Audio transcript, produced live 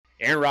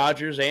Aaron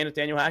Rodgers and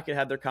Nathaniel Hackett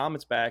had their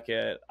comments back.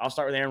 I'll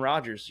start with Aaron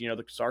Rodgers,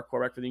 the star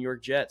quarterback for the New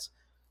York Jets.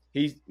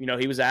 He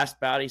was asked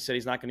about it. He said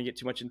he's not going to get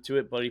too much into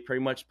it, but he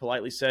pretty much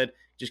politely said,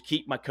 just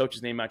keep my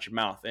coach's name out your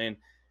mouth. And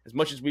as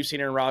much as we've seen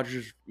Aaron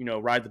Rodgers,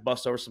 ride the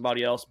bus over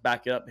somebody else,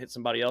 back up, hit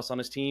somebody else on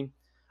his team,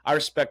 I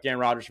respect Aaron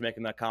Rodgers for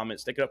making that comment.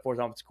 Stick it up for his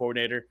offensive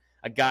coordinator,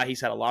 a guy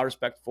he's had a lot of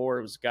respect for.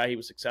 It was a guy he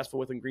was successful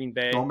with in Green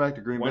Bay. Going back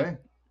to Green Bay.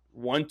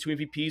 Won 2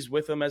 MVPs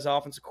with him as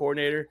offensive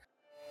coordinator.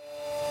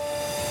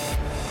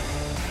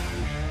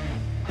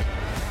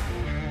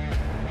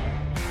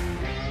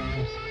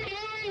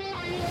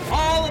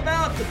 All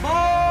About the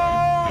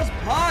Balls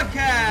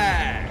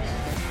podcast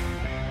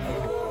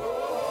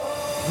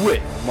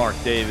with Mark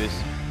Davis,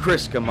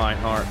 Chris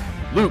Meinhardt,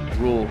 Luke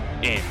Rule,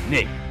 and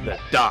Nick the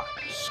Doc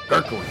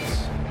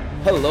Skirkowitz.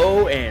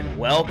 Hello and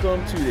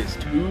welcome to this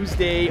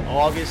Tuesday,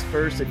 August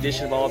 1st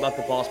edition of All About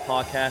the Balls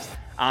podcast.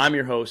 I'm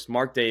your host,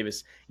 Mark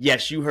Davis.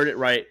 Yes, you heard it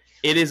right.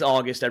 It is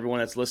August, everyone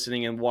that's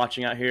listening and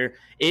watching out here.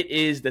 It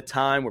is the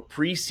time where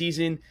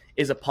preseason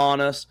is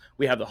upon us.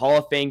 We have the Hall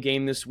of Fame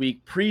game this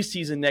week,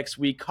 preseason next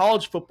week,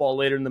 college football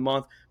later in the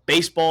month,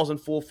 baseball's in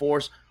full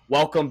force.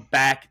 Welcome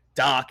back,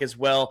 Doc, as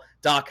well.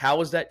 Doc, how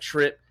was that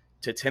trip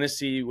to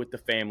Tennessee with the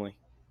family?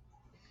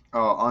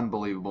 Oh,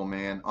 unbelievable,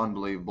 man.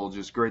 Unbelievable.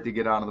 Just great to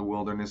get out of the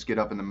wilderness, get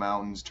up in the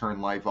mountains, turn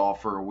life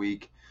off for a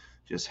week,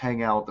 just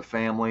hang out with the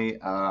family.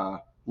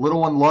 Little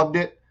one loved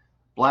it.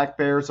 Black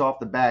bears off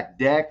the back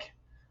deck.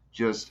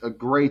 Just a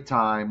great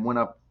time. Went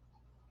up,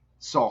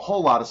 saw a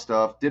whole lot of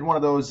stuff. Did one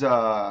of those,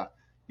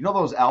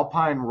 those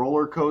Alpine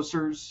roller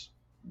coasters?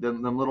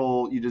 Them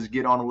little, you just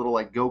get on a little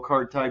like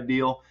go-kart type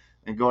deal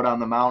and go down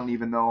the mountain,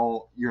 even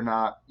though you're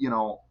not,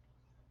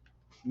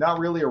 not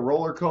really a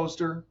roller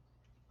coaster.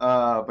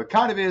 But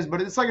kind of is, but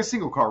it's like a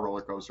single car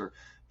roller coaster.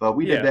 But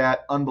we did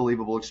that.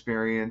 Unbelievable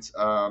experience.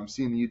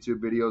 Seeing the YouTube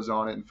videos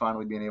on it and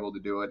finally being able to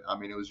do it. I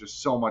mean, it was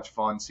just so much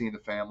fun seeing the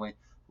family.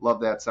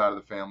 Love that side of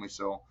the family.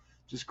 So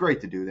just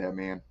great to do that,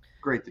 man.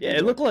 Great to do that.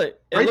 It looked like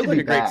a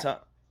great time.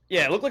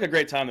 Yeah, it looked like a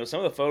great time though. Some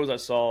of the photos I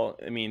saw,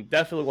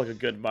 definitely looked like a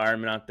good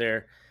environment out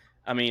there.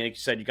 Like you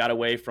said, you got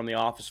away from the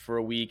office for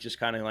a week, just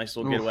kind of a nice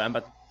little getaway. I'm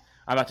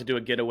about to do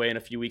a getaway in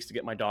a few weeks to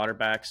get my daughter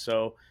back.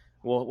 So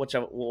we'll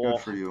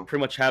pretty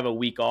much have a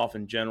week off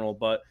in general.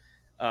 But,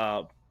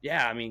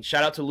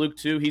 shout out to Luke,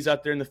 too. He's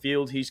out there in the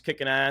field. He's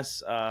kicking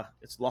ass.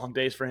 It's long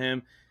days for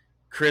him.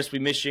 Chris, we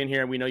miss you in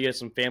here. We know you had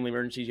some family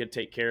emergencies you had to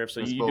take care of.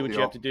 So you do what you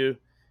have to do.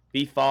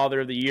 Be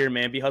father of the year,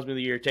 man. Be husband of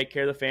the year. Take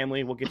care of the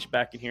family. We'll get you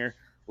back in here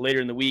later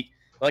in the week.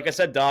 Like I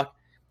said, Doc,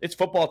 it's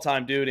football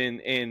time, dude.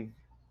 And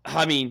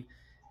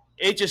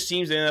it just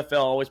seems the NFL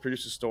always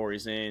produces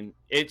stories. And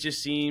it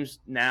just seems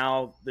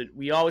now that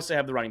we always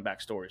have the running back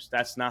stories.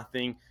 That's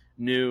nothing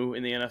new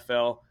in the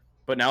NFL,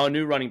 but now a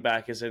new running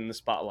back is in the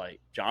spotlight,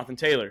 Jonathan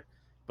Taylor.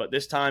 But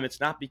this time it's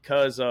not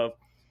because of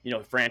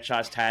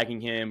franchise tagging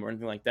him or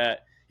anything like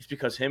that. It's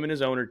because him and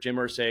his owner Jim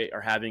Irsay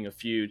are having a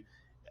feud.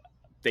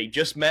 They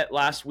just met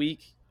last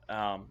week.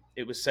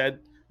 It was said,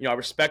 I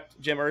respect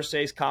Jim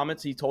Irsay's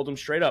comments. He told him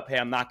straight up, hey,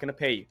 I'm not going to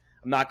pay you.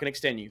 I'm not going to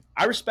extend you.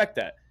 I respect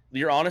that.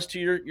 You're honest to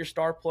your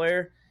star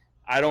player.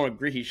 I don't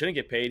agree he shouldn't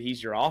get paid.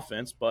 He's your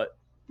offense, but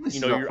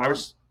I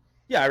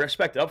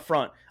respect it up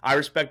front. I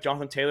respect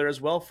Jonathan Taylor as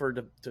well for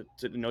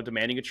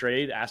demanding a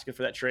trade, asking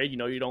for that trade.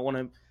 You don't want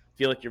to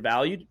feel like you're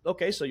valued.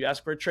 Okay, so you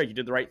ask for a trade. You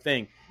did the right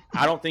thing.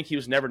 I don't think he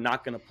was never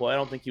not going to play. I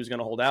don't think he was going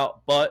to hold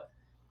out. But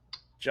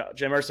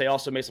Jim Irsay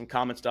also made some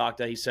comments, Doc,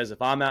 that he says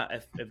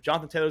if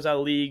Jonathan Taylor's out of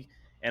the league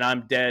and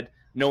I'm dead,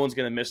 no one's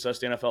going to miss us.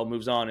 The NFL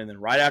moves on. And then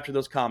right after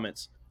those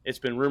comments, it's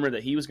been rumored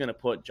that he was going to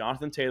put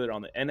Jonathan Taylor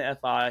on the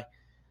NFI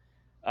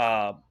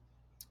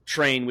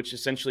train, which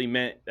essentially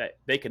meant that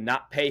they could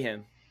not pay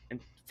him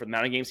for the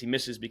amount of games he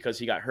misses because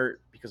he got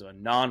hurt because of a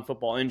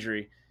non-football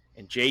injury.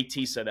 And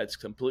JT said that's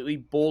completely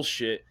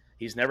bullshit.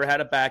 He's never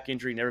had a back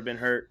injury, never been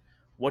hurt.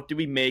 What do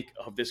we make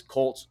of this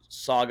Colts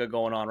saga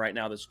going on right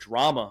now, this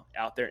drama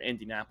out there in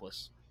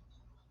Indianapolis?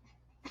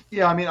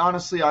 Yeah,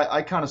 honestly,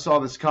 I kind of saw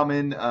this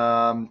coming.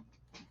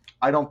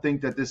 I don't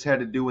think that this had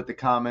to do with the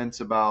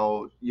comments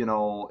about,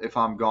 if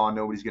I'm gone,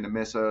 nobody's going to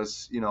miss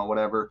us,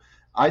 whatever.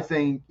 I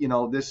think,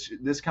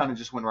 this kind of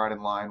just went right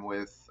in line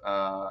with,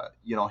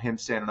 him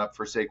standing up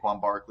for Saquon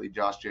Barkley,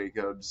 Josh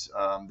Jacobs,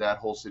 that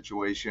whole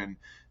situation.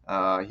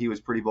 He was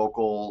pretty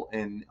vocal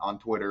on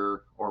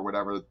Twitter or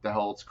whatever the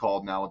hell it's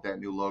called now with that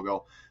new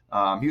logo.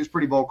 He was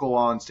pretty vocal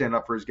on standing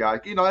up for his guy.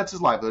 That's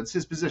his livelihood. It's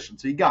his position.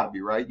 So you got to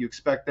be, right? You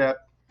expect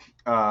that.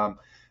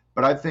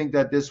 But I think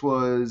that this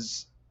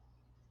was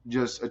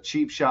just a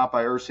cheap shot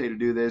by Irsay to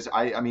do this.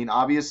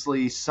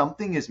 Obviously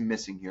something is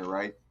missing here,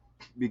 right?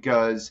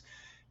 Because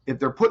if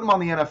they're putting him on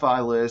the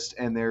NFI list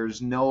and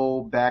there's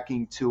no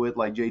backing to it,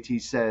 like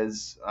JT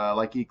says,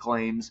 like he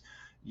claims,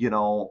 the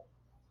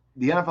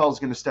NFL is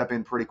going to step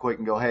in pretty quick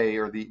and go, hey,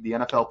 or the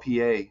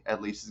NFLPA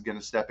at least is going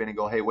to step in and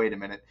go, hey, wait a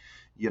minute,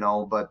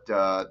 but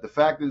the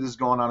fact that this is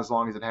going on as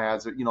long as it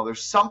has,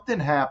 there's something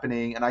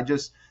happening. And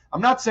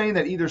I'm not saying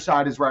that either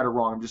side is right or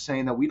wrong. I'm just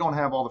saying that we don't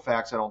have all the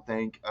facts, I don't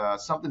think.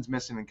 Something's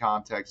missing in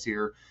context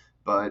here.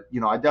 But,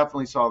 I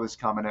definitely saw this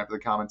comment after the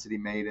comments that he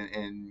made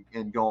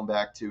and going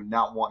back to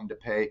not wanting to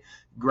pay.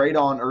 Great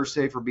on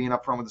Irsay for being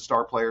upfront with the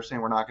star player,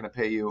 saying we're not going to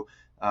pay you.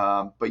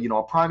 But,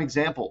 a prime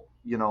example,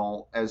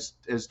 as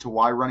to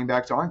why running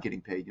backs aren't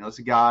getting paid. It's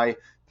a guy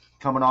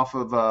coming off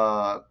of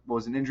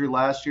was an injury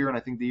last year and I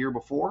think the year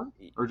before,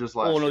 or just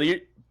last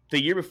year?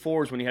 The year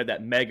before was when he had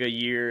that mega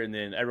year, and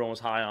then everyone was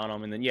high on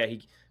him. And then,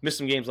 he missed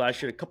some games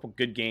last year, a couple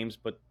good games,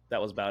 but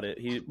that was about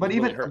it. But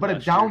a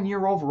down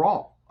year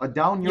overall. A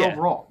down year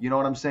overall. You know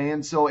what I'm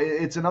saying? So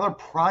it's another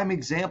prime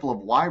example of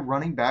why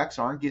running backs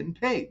aren't getting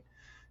paid.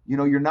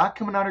 You're not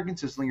coming out here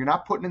consistently. You're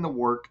not putting in the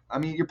work. I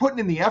mean, you're putting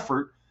in the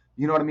effort.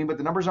 You know what I mean? But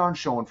the numbers aren't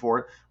showing for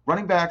it.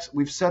 Running backs,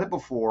 we've said it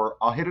before.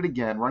 I'll hit it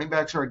again. Running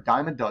backs are a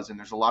dime a dozen.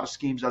 There's a lot of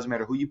schemes. Doesn't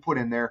matter who you put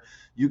in there.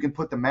 You can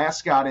put the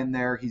mascot in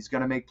there. He's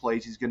going to make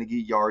plays. He's going to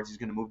get yards. He's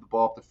going to move the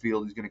ball up the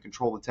field. He's going to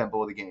control the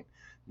tempo of the game.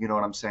 You know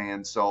what I'm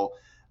saying? So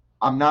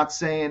I'm not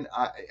saying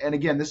and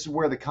again, this is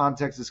where the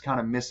context is kind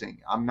of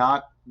missing. I'm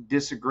not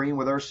disagreeing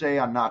with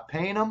Irsay on not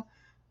paying him.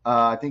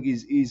 I think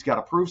he's got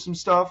to prove some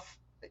stuff.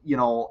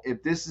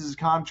 If this is his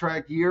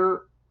contract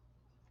year,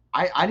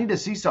 I need to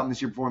see something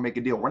this year before we make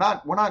a deal. We're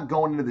not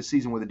going into the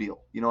season with a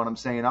deal. You know what I'm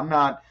saying? I'm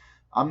not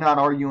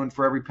arguing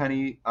for every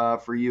penny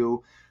for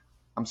you.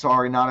 I'm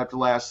sorry, not after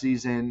last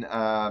season.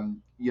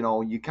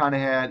 You kind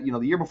of had,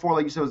 the year before,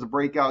 like you said, was the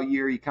breakout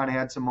year. You kind of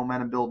had some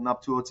momentum building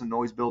up to it, some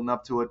noise building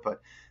up to it,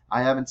 but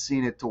I haven't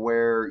seen it to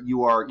where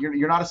you're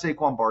not a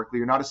Saquon Barkley,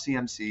 you're not a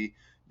CMC,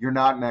 you're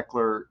not an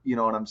Eckler. You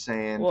know what I'm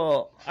saying?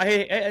 Well,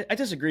 I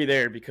disagree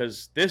there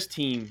because this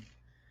team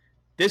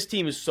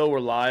is so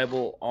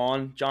reliable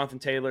on Jonathan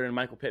Taylor and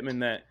Michael Pittman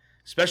that,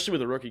 especially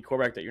with a rookie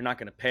quarterback that you're not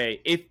going to pay,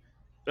 if,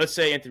 let's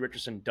say, Anthony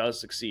Richardson does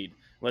succeed,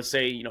 let's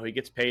say, he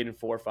gets paid in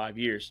 4 or 5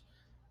 years,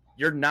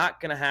 you're not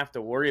going to have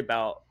to worry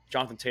about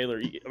Jonathan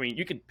Taylor. I mean,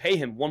 you can pay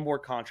him one more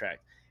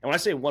contract. And when I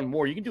say one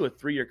more, you can do a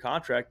 3-year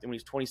contract, and when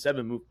he's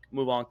 27,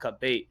 move on, cut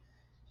bait.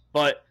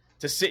 But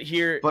to sit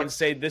here and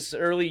say this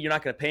early, you're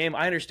not going to pay him,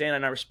 I understand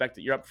and I respect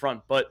that you're up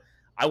front, but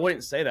I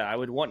wouldn't say that. I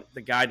would want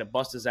the guy to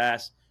bust his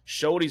ass,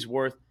 show what he's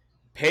worth,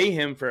 pay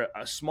him for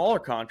a smaller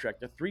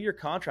contract. A 3-year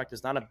contract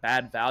is not a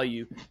bad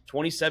value.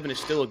 27 is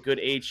still a good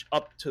age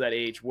up to that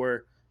age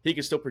where he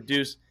can still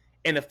produce.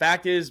 And the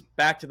fact is,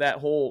 back to that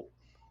whole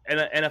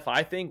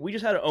NFI thing, we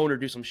just had an owner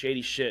do some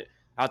shady shit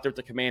out there with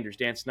the Commanders,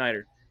 Dan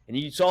Snyder. And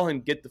you saw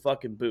him get the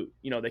fucking boot.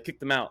 They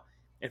kicked him out.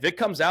 If it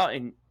comes out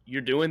and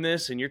you're doing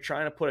this and you're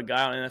trying to put a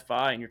guy on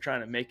NFI and you're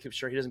trying to make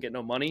sure he doesn't get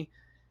no money,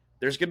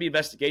 there's going to be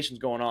investigations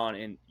going on.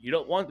 And you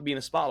don't want to be in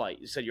the spotlight.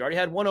 You said you already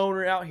had one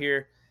owner out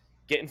here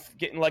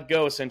getting let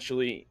go,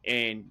 essentially,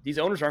 and these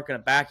owners aren't going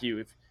to back you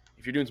if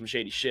you're doing some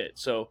shady shit.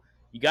 So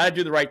you got to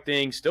do the right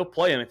thing, still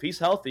play him. If he's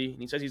healthy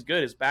and he says he's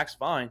good, his back's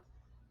fine,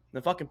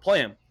 then fucking play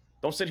him.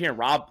 Don't sit here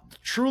and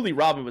truly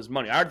rob him of his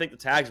money. I already think the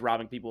tag's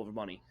robbing people of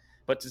money,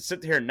 but to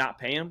sit here and not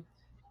pay him,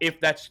 if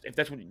that's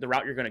the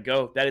route you're going to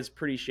go, that is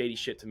pretty shady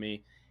shit to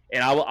me.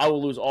 And I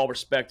will lose all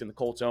respect in the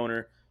Colts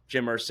owner,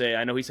 Jim Irsay.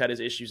 I know he's had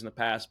his issues in the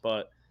past,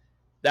 but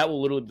that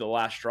will literally be the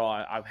last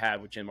straw I've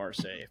had with Jim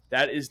Irsay. If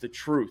that is the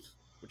truth,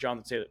 what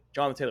Jonathan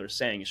Taylor is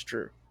saying is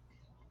true.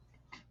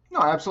 No,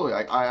 absolutely.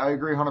 I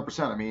agree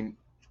 100%. I mean,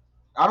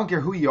 I don't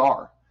care who you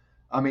are.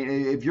 I mean,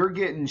 if you're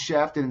getting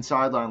shafted and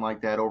sidelined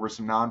like that over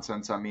some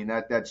nonsense, I mean,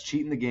 that's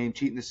cheating the game,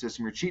 cheating the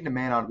system. You're cheating a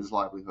man out of his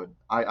livelihood.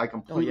 I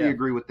completely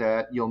agree with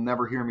that. You'll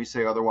never hear me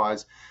say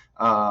otherwise.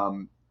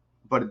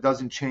 But it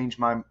doesn't change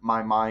my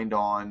mind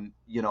on,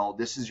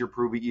 this is your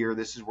prove it year.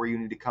 This is where you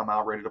need to come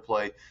out ready to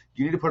play.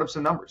 You need to put up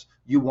some numbers.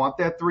 You want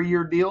that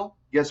 3-year deal?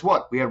 Guess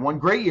what? We had one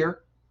great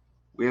year.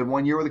 We had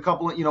 1 year with a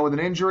couple, with an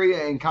injury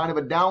and kind of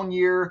a down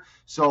year.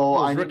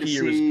 So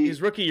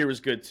his rookie year was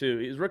good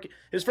too.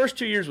 His first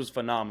 2 years was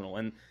phenomenal,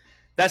 and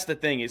that's the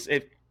thing is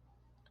if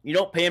you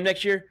don't pay him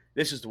next year,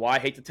 this is why I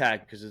hate the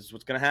tag, because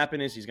what's going to happen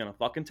is he's going to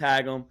fucking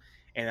tag him,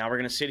 and now we're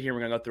going to sit here and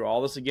we're going to go through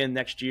all this again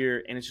next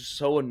year, and it's just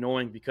so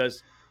annoying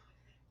because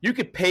you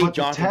could pay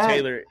Jonathan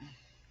Taylor,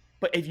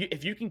 but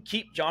if you can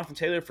keep Jonathan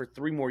Taylor for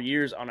 3 more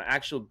years on an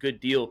actual good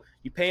deal,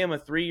 you pay him a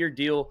 3-year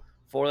deal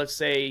for, let's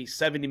say,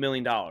 $70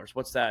 million.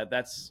 What's that?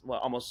 That's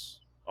almost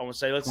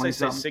say, let's say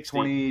 60.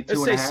 22 let's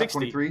and say a half, 60.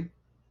 23.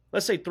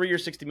 Let's say 3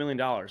 years, $60 million.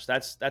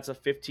 That's a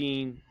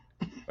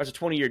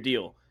 20-year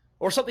deal.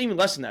 Or something even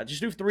less than that.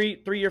 Just do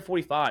 3-year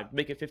 45,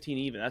 make it 15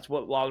 even. That's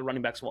what a lot of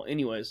running backs want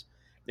anyways.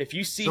 If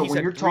you see he's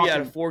had 3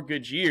 out of 4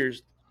 good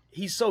years,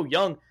 he's so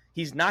young,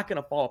 he's not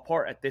going to fall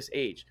apart at this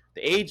age.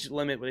 The age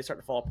limit when they start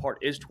to fall apart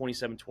is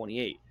 27,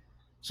 28.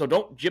 So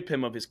don't gyp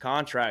him of his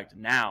contract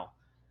now.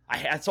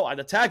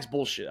 The tag's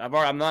bullshit.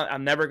 I'm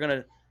never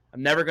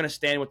gonna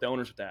stand with the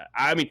owners with that.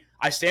 I mean,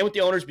 I stand with the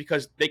owners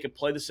because they can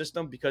play the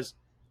system, because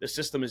the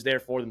system is there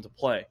for them to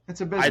play.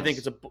 It's a business.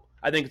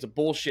 I think it's a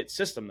bullshit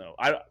system though.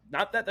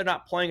 Not that they're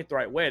not playing it the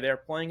right way. They're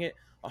playing it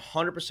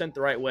 100%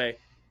 the right way,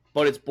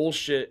 but it's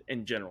bullshit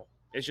in general.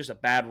 It's just a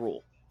bad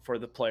rule for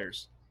the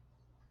players.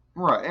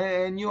 Right,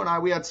 and you and I,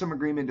 we had some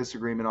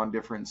disagreement on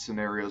different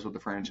scenarios with the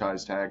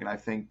franchise tag, and I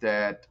think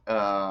that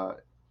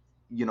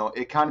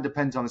it kind of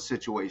depends on the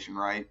situation,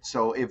 right?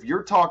 So if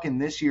you're talking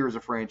this year as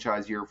a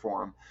franchise year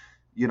for him,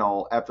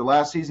 after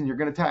last season, you're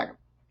going to tag him.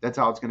 That's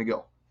how it's going to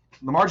go.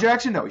 Lamar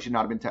Jackson, no, he should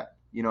not have been tagged.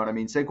 You know what I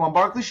mean? Saquon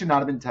Barkley should not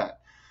have been tagged.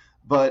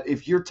 But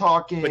if you're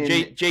talking, but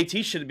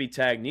JT shouldn't be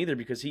tagged neither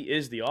because he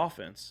is the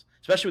offense,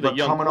 especially with a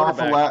young coming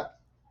quarterback.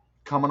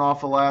 Coming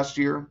off of last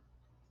year,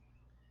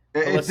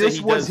 if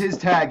this was his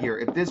tag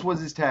year, but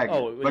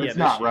it's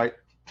not, right?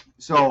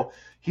 So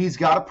he's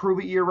got a prove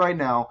it year right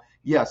now.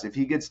 Yes, if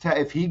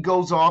he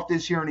goes off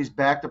this year and he's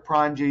back to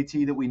prime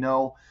JT that we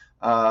know,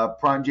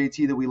 prime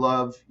JT that we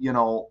love,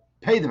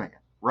 pay the man,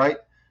 right?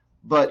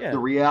 But the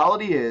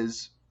reality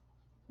is,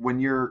 when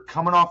you're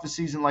coming off a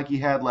season like he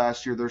had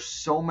last year, there's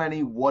so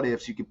many what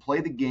ifs. You can play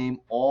the game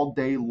all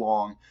day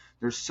long.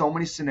 There's so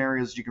many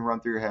scenarios you can run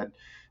through your head.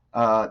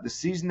 The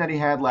season that he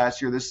had last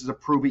year, this is a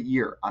prove it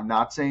year. I'm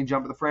not saying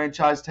jump to the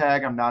franchise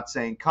tag. I'm not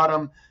saying cut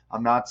him.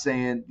 I'm not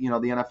saying, the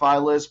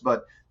NFI list,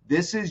 but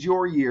this is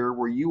your year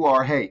where you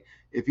are, hey,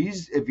 if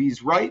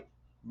he's right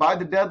by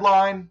the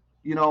deadline,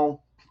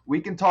 we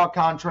can talk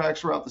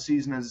contracts throughout the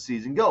season as the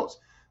season goes.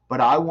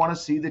 But I want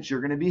to see that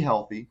you're going to be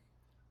healthy.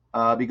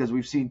 Because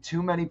we've seen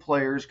too many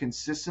players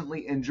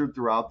consistently injured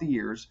throughout the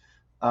years,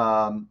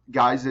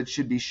 guys that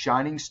should be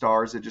shining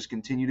stars that just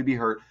continue to be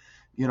hurt.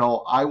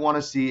 I want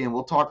to see, and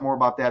we'll talk more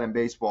about that in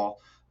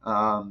baseball,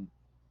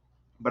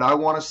 but I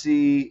want to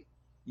see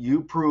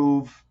you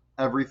prove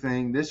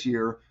everything this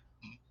year.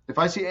 If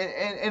I see,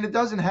 and it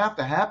doesn't have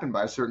to happen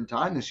by a certain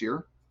time this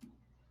year.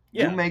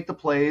 Yeah. You make the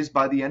plays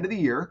by the end of the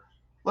year.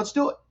 Let's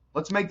do it.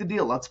 Let's make the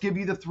deal. Let's give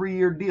you the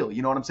 3-year deal.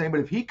 You know what I'm saying?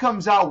 But if he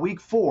comes out week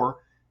 4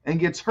 and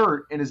gets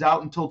hurt and is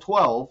out until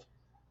 12,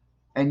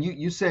 and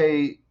you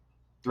say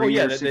 3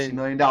 years, $60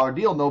 million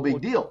deal, no big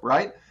deal,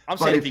 right? I'm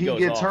saying if he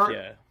gets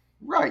hurt,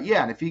 right,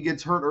 yeah, and if he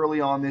gets hurt early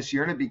on this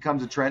year and it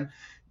becomes a trend,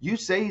 you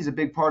say he's a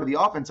big part of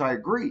the offense, I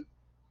agree.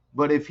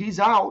 But if he's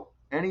out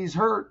and he's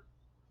hurt,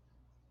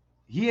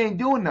 he ain't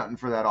doing nothing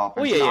for that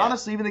offense.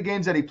 Honestly, even the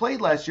games that he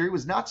played last year, he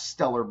was not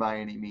stellar by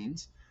any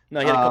means. No,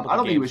 he had a couple I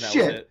don't think he was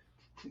shit.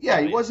 He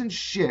wasn't wasn't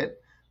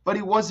shit, but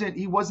he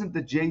wasn't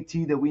the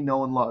JT that we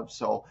know and love.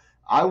 So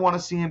I want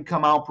to see him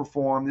come out,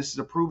 perform. This is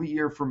a prove it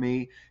year for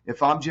me.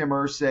 If I'm Jim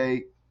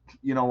Irsay,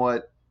 you know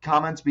what?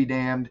 Comments be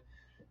damned.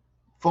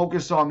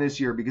 Focus on this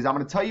year, because I'm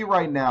going to tell you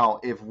right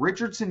now, if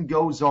Richardson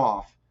goes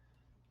off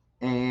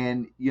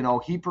and,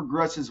 he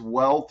progresses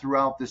well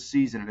throughout this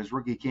season in his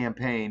rookie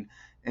campaign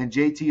and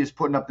JT is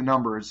putting up the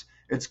numbers,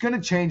 it's going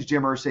to change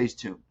Jim Irsay's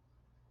tune.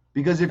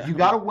 Because if you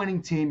got a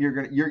winning team, you're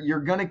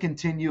going to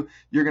continue.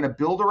 You're going to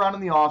build around in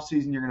the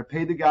offseason. You're going to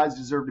pay the guys who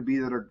deserve to be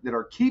that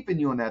are keeping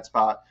you in that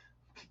spot.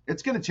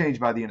 It's going to change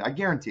by the end. I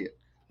guarantee it.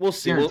 We'll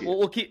see.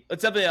 We'll keep.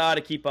 It's definitely an eye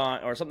to keep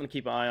on, or something to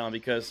keep an eye on,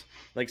 because,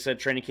 like I said,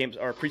 training camps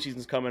or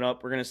preseason's coming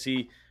up. We're going to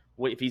see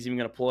if he's even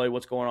going to play.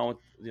 What's going on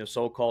with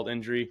so-called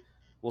injury?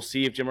 We'll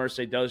see if Jim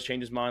Irsay does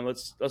change his mind.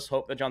 Let's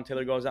hope that John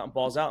Taylor goes out and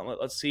balls out, and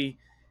let's see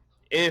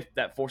if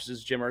that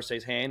forces Jim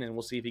Irsay's hand, and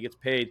we'll see if he gets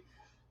paid.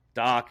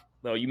 Doc,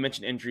 though, you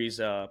mentioned injuries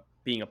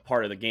being a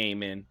part of the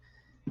game, and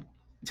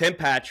Tim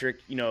Patrick,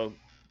 a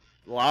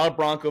lot of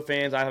Bronco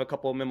fans, I have a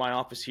couple of them in my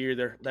office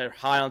here, they're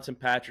high on Tim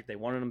Patrick. They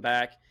wanted him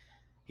back.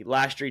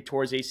 Last year he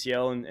tore his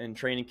ACL in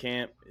training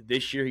camp.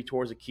 This year he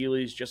tore his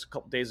Achilles just a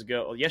couple days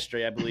ago, or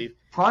yesterday, I believe.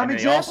 Prime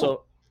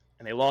example.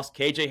 And they lost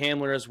KJ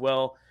Hamler as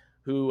well,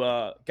 who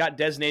got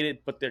designated,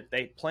 but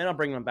they plan on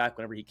bringing him back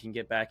whenever he can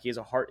get back. He has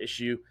a heart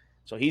issue,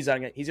 so he's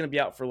going to be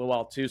out for a little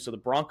while too. So the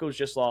Broncos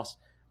just lost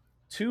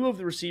 2 of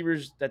the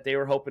receivers that they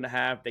were hoping to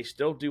have. They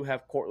still do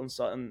have Cortland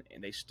Sutton,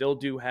 and they still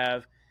do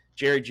have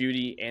Jerry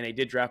Jeudy, and they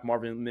did draft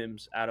Marvin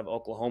Mims out of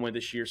Oklahoma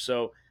this year.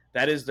 So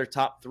that is their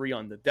top 3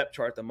 on the depth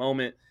chart at the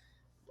moment.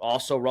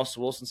 Also,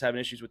 Russell Wilson's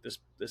having issues with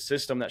the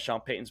system that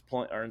Sean Payton's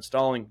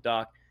installing,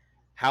 Doc.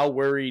 How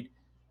worried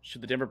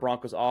should the Denver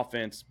Broncos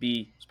offense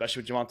be,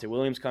 especially with Javonte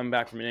Williams coming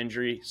back from an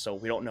injury? So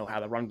we don't know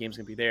how the run game's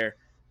going to be there.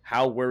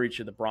 How worried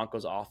should the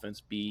Broncos offense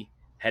be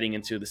heading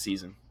into the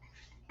season?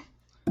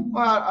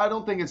 Well, I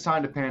don't think it's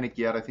time to panic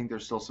yet. I think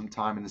there's still some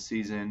time in the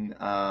season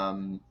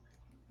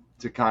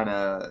to kind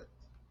of,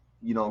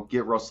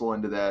 get Russell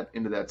into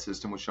that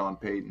system with Sean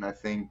Payton. I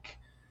think,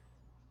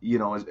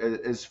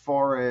 as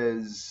far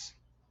as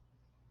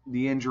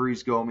the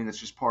injuries go, I mean, that's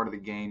just part of the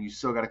game. You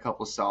still got a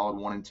couple of solid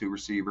 1 and 2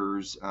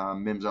 receivers.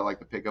 Mims, I like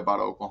to pick up out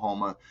of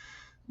Oklahoma.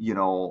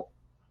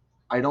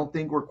 I don't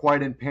think we're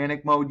quite in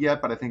panic mode yet,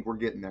 but I think we're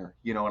getting there.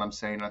 You know what I'm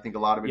saying? I think a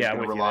lot of it is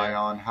going to rely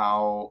on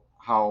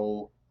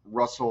how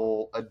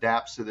Russell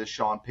adapts to this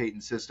Sean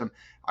Payton system.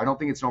 I don't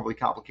think it's an overly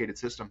complicated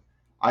system.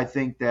 I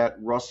think that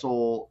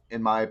Russell,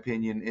 in my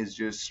opinion, is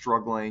just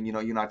struggling. You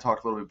and I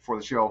talked a little bit before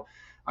the show.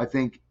 I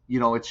think,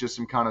 it's just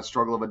some kind of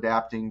struggle of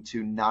adapting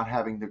to not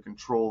having the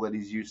control that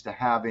he's used to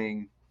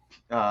having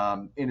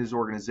in his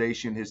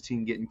organization, his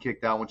team getting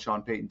kicked out when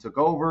Sean Payton took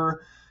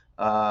over.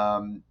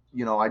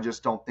 I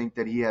just don't think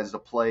that he has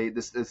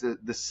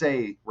the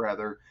say,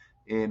 rather,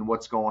 in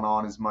what's going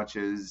on as much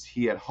as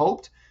he had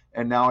hoped.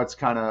 And now it's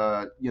kind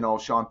of,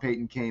 Sean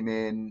Payton came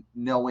in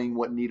knowing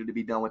what needed to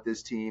be done with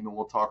this team. And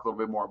we'll talk a little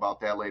bit more about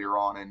that later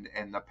on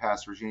in the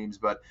past regimes.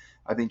 But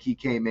I think he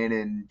came in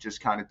and just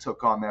kind of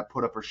took on that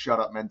put up or shut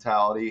up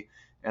mentality.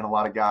 And a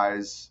lot of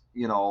guys,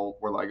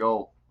 were like,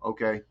 oh,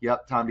 okay,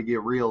 yep, time to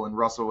get real. And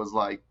Russell was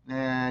like,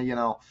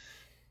 now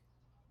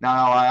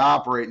I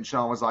operate. And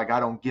Sean was like, I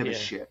don't give a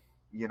shit.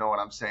 You know what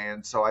I'm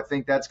saying? So I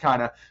think that's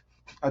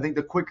I think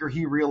the quicker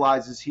he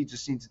realizes he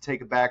just needs to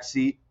take a back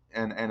seat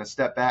and a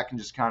step back and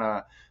just kind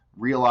of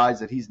realize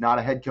that he's not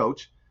a head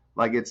coach.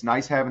 Like, it's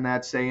nice having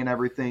that say in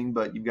everything,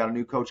 but you've got a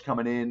new coach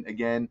coming in.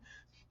 Again,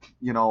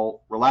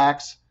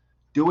 relax,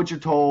 do what you're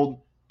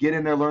told, get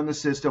in there, learn the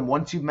system.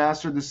 Once you've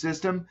mastered the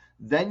system,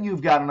 then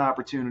you've got an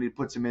opportunity to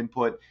put some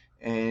input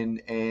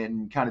and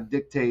kind of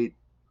dictate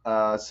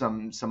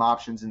some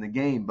options in the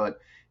game. But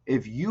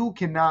if you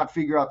cannot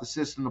figure out the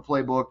system, the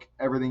playbook,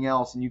 everything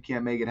else, and you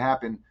can't make it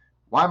happen,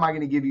 why am I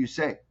going to give you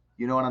say?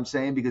 You know what I'm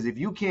saying? Because if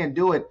you can't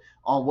do it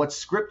on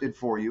what's scripted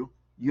for you,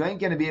 you ain't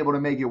going to be able to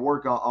make it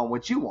work on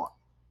what you want.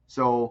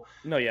 So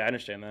no, yeah, I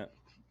understand that.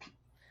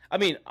 I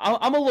mean,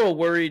 I'm a little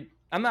worried.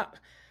 I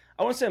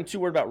wouldn't say I'm too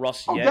worried about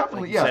Russ yet.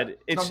 Definitely, like you said,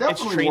 it's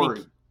training.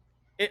 Worried.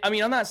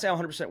 I'm not saying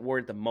 100%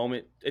 worried at the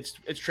moment. It's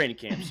training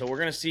camp, so we're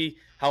gonna see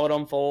how it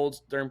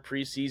unfolds during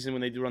preseason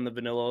when they do run the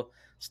vanilla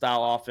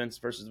style offense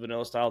versus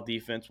vanilla style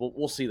defense.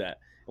 We'll see that.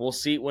 We'll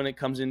see it when it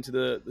comes into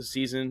the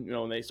season.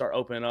 When they start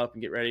opening up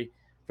and get ready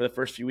for the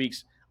first few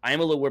weeks. I am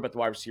a little worried about the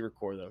wide receiver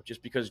core though,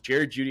 just because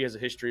Jared Jeudy has a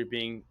history of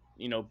being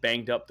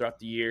banged up throughout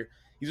the year.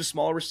 He's a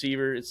small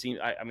receiver. It seems.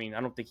 I mean,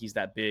 I don't think he's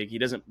that big. He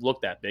doesn't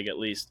look that big, at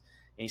least.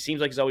 And he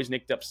seems like he's always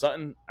nicked up.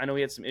 Sutton, I know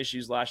he had some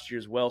issues last year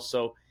as well.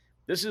 So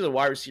this is a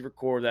wide receiver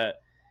core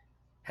that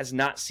has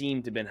not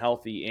seemed to have been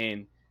healthy.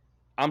 And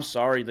I'm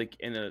sorry, like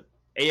in an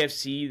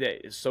AFC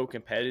that is so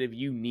competitive,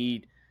 you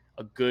need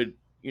a good,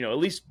 at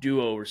least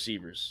duo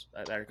receivers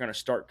that are going to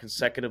start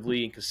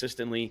consecutively and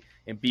consistently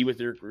and be with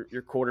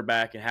your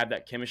quarterback and have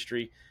that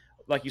chemistry.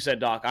 Like you said,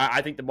 Doc,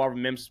 I think the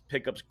Marvin Mims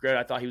pickup's great.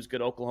 I thought he was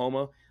good at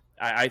Oklahoma.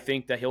 I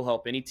think that he'll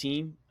help any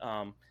team.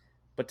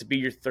 But to be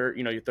your third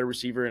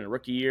receiver in a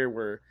rookie year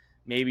where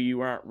maybe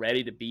you aren't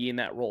ready to be in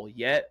that role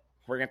yet,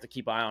 we're going to have to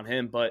keep an eye on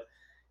him. But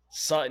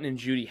Sutton and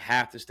Jeudy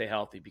have to stay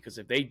healthy because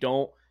if they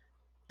don't,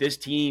 this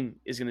team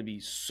is going to be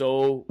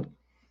so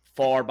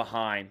far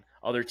behind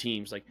other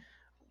teams. Like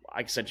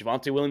I said,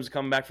 Javonte Williams is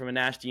coming back from a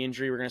nasty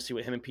injury. We're going to see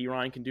what him and P.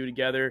 Ryan can do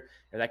together,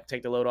 and that can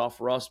take the load off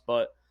for us.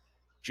 But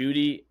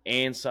Jeudy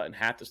and Sutton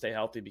have to stay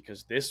healthy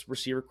because this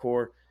receiver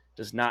core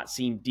does not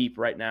seem deep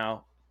right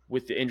now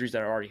with the injuries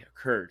that already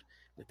occurred.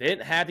 If they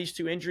didn't have these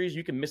two injuries,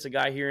 you can miss a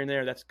guy here and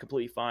there. That's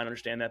completely fine. I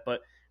understand that.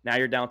 But now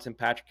you're down Tim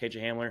Patrick,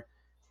 KJ Hamler.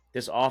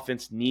 This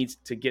offense needs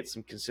to get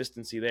some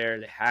consistency there.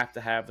 They have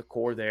to have the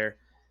core there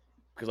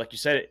because, like you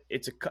said,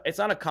 it's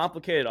not a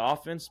complicated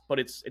offense, but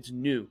it's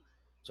new.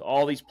 So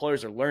all these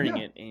players are learning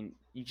it, and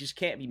you just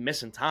can't be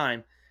missing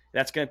time.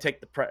 That's going to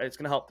take it's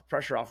going to help the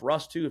pressure off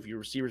Russ too if your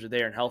receivers are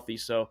there and healthy.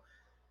 So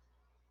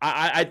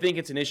I think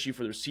it's an issue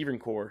for the receiving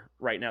core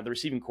right now. The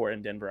receiving core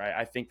in Denver,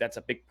 I think that's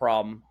a big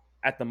problem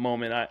at the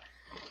moment.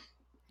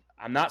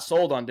 I'm not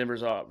sold on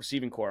Denver's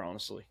receiving core,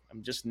 honestly.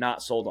 I'm just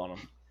not sold on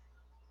them.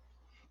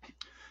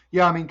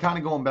 Yeah, I mean, kind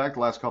of going back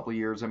the last couple of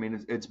years, I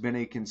mean, it's been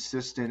a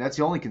consistent – that's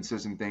the only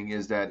consistent thing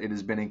is that it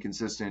has been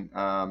inconsistent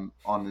on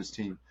this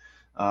team.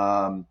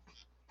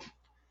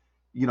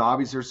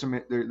 Obviously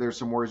there's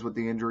some worries with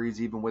the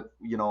injuries, even with,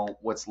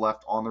 what's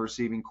left on the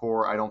receiving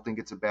core. I don't think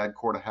it's a bad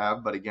core to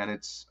have, but again,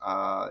 it's,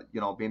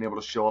 being able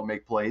to show up,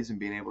 make plays, and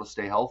being able to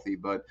stay healthy.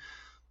 But,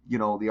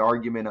 the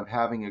argument of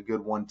having a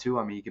good 1-2,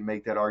 I mean, you can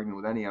make that argument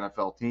with any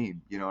NFL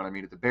team. You know what I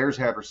mean? If the Bears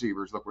had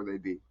receivers, look where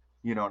they'd be.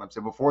 You know what I'm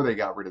saying? Before they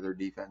got rid of their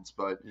defense.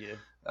 But,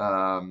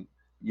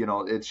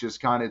 it's just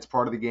it's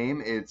part of the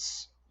game.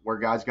 It's where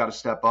guys got to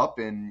step up,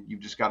 and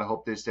you've just got to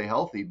hope they stay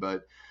healthy.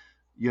 But,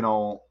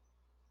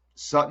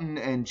 Sutton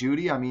and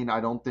Jeudy, I mean, I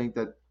don't think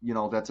that,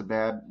 that's a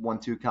bad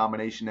 1-2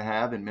 combination to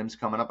have. And Mims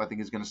coming up, I think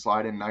is going to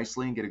slide in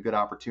nicely and get a good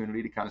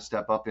opportunity to kind of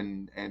step up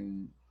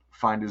and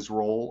find his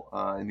role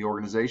in the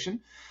organization.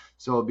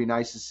 So it'd be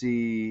nice to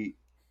see,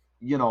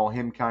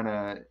 him kind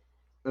of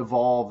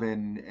evolve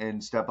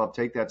and step up,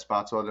 take that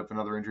spot so that if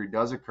another injury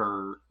does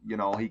occur,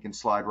 he can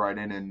slide right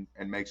in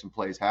and make some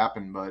plays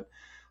happen. But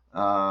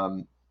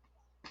I'm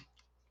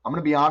going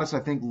to be honest, I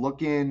think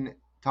looking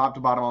top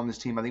to bottom on this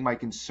team, I think my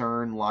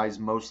concern lies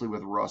mostly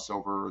with Russ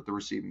over the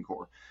receiving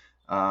core.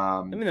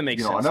 I mean, that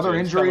makes sense. Another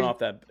injury.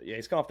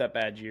 He's coming off that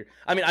bad year.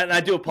 I mean,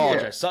 I do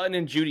apologize. Yeah. Sutton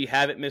and Jeudy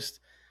haven't missed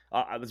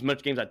as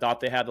much games I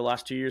thought they had the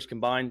last 2 years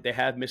combined. They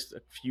have missed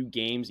a few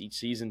games each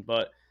season,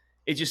 but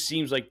it just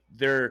seems like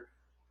they're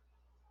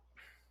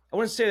 – I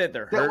wouldn't say that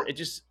they're hurt. It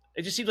just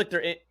seems like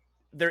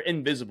they're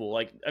invisible.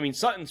 Like, I mean,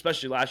 Sutton,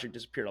 especially last year,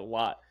 disappeared a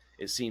lot.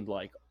 It seemed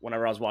like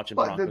whenever I was watching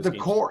Broncos the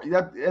games. Core,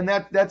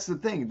 that's the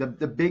thing.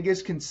 The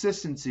biggest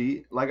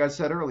consistency, like I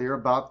said earlier,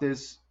 about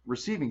this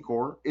receiving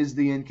core is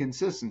the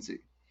inconsistency.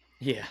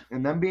 Yeah.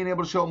 And them being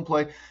able to show up and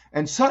play.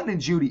 And Sutton and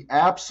Jeudy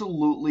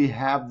absolutely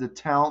have the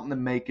talent and the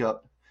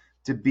makeup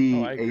to Oh,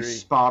 be I a agree.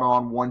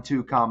 spot-on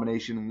 1-2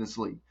 combination in this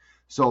league.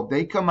 So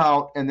they come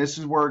out, and this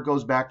is where it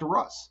goes back to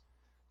Russ.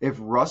 If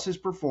Russ is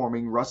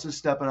performing, Russ is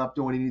stepping up,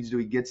 doing what he needs to do,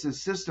 he gets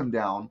his system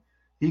down,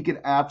 he can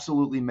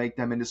absolutely make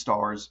them into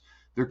stars.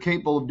 They're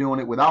capable of doing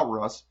it without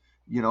Russ,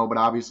 but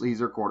obviously he's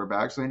their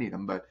quarterback, so they need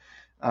him. But,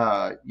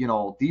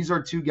 these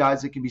are two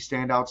guys that can be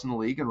standouts in the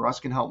league, and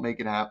Russ can help make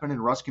it happen,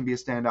 and Russ can be a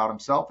standout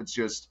himself. It's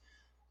just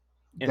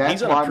And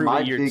he's that's on a why proven my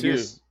year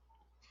biggest too.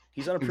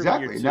 He's on a proven year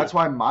exactly, and that's too.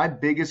 why my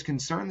biggest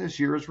concern this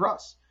year is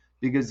Russ,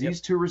 because Yep.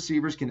 these two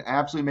receivers can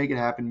absolutely make it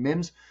happen.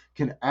 Mims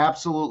can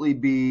absolutely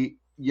be,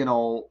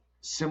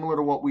 similar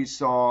to what we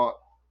saw.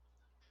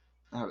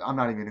 I'm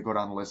not even going to go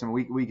down the list. I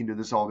mean, we can do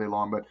this all day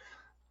long, but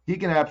he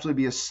can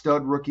absolutely be a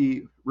stud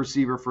rookie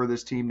receiver for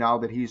this team now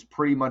that he's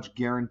pretty much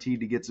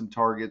guaranteed to get some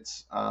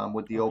targets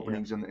with the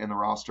openings in the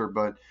roster.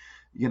 But,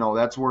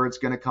 that's where it's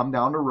going to come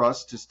down to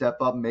Russ to step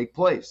up and make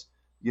plays.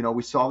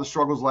 We saw the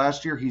struggles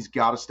last year. He's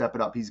got to step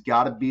it up. He's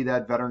got to be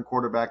that veteran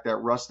quarterback, that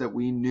Russ that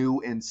we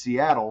knew in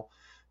Seattle.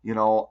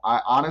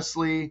 I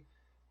honestly,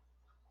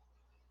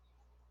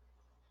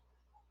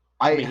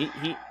 I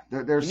mean,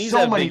 there's he needs so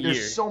that many, big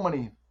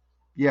year.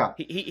 yeah.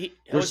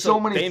 There's so So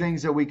many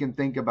things that we can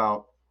think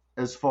about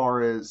as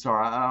far as,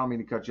 sorry, I don't mean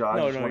to cut you off.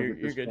 I just want to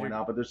get this point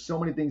out. But there's so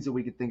many things that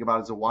we could think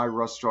about as to why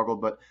Russ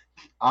struggled. But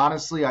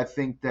honestly, I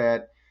think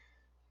that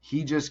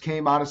he just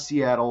came out of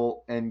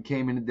Seattle and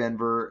came into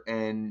Denver,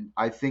 and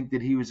I think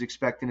that he was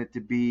expecting it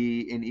to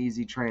be an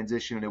easy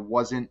transition, and it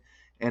wasn't.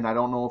 And I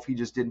don't know if he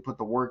just didn't put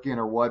the work in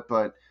or what,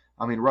 but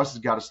I mean, Russ has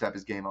got to step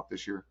his game up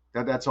this year.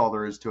 That's all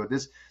there is to it.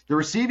 The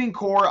receiving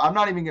core, I'm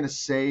not even going to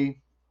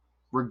say,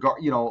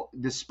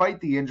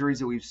 despite the injuries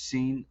that we've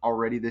seen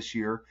already this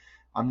year,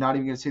 I'm not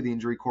even going to say the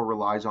injury core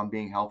relies on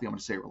being healthy. I'm going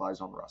to say it relies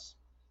on Russ.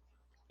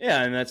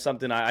 Yeah, and that's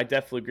something I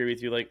definitely agree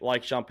with you.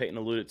 Like Sean Payton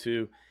alluded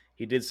to,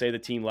 he did say the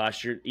team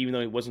last year, even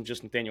though it wasn't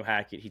just Nathaniel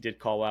Hackett, he did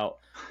call out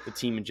the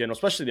team in general,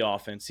 especially the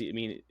offense. I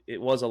mean,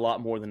 it was a lot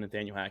more than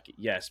Nathaniel Hackett,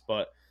 yes,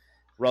 but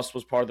Russ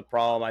was part of the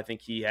problem. I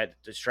think he had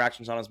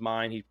distractions on his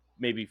mind. He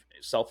maybe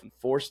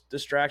self-enforced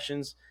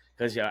distractions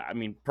because,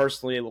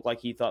 personally, it looked like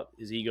he thought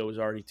his ego was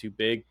already too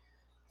big.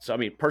 So,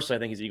 personally, I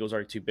think his ego was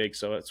already too big,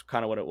 so that's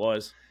kind of what it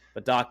was.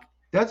 But Doc,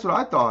 that's what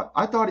I thought.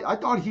 I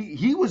thought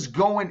he was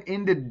going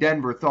into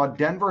Denver, thought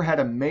Denver had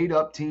a made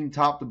up team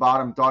top to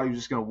bottom, thought he was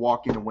just going to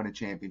walk in and win a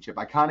championship.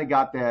 I kind of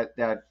got that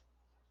that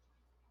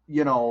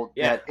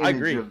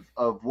image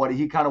of what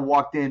he kind of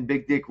walked in,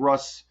 big dick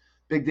Russ,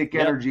 big dick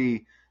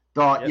energy.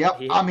 Thought,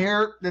 I'm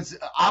here.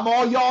 I'm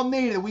all y'all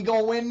needed. We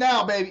gonna win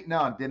now, baby.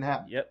 No, it didn't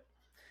happen. Yep.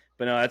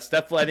 But no, that's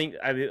definitely,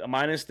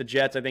 minus the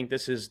Jets, I think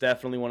this is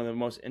definitely one of the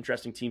most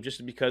interesting teams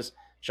just because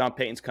Sean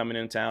Payton's coming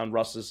in town.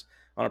 Russ is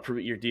on a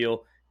prove-it-year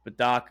deal. But,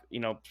 Doc,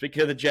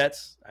 speaking of the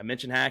Jets, I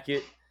mentioned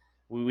Hackett.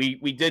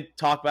 We did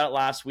talk about it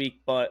last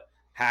week, but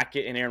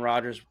Hackett and Aaron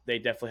Rodgers, they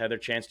definitely had their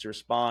chance to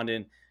respond.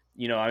 And,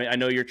 I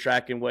know you're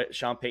tracking what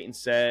Sean Payton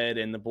said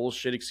and the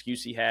bullshit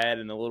excuse he had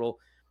and the little,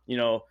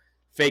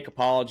 fake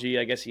apology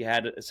I guess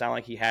it sounded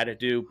like he had to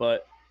do.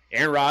 But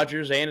Aaron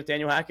Rodgers and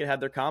Nathaniel Hackett had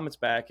their comments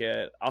back.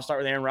 I'll start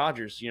with Aaron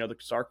Rodgers, the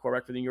star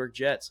quarterback for the New York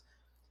Jets.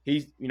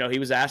 He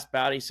was asked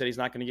about it. He said he's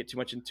not going to get too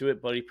much into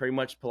it, but he pretty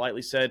much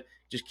politely said,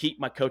 just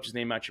keep my coach's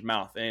name out your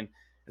mouth. And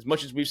as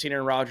much as we've seen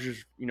Aaron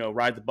Rodgers,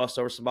 ride the bus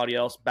over somebody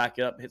else, back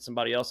up, hit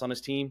somebody else on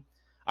his team,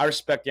 I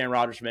respect Aaron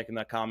Rodgers for making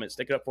that comment.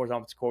 Stick it up for his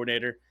offensive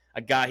coordinator,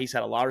 a guy he's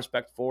had a lot of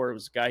respect for. It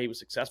was a guy he was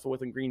successful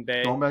with in Green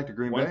Bay. Going back to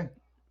Green Bay.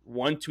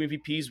 Won 2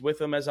 MVPs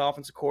with him as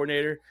offensive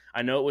coordinator.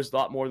 I know it was a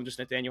lot more than just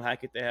Nathaniel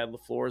Hackett. They had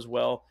LaFleur as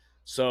well.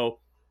 So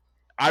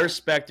I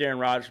respect Aaron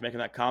Rodgers for making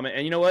that comment.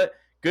 And you know what?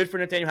 Good for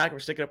Nathaniel Hackett for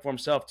sticking up for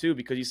himself, too,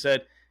 because he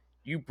said,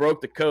 you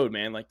broke the code,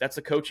 man. Like, that's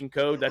the coaching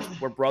code.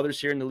 We're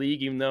brothers here in the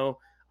league, even though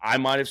I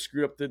might have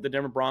screwed up the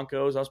Denver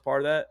Broncos. I was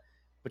part of that.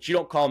 But you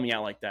don't call me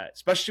out like that,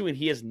 especially when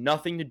he has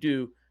nothing to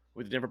do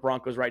with the Denver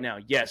Broncos right now.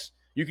 Yes,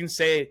 you can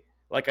say,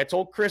 like I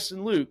told Chris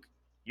and Luke,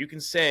 you can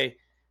say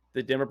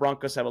the Denver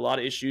Broncos have a lot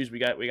of issues. We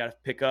got to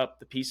pick up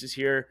the pieces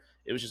here.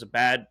 It was just a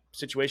bad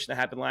situation that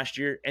happened last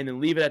year, and then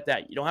leave it at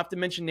that. You don't have to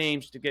mention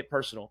names to get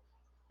personal.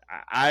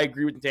 I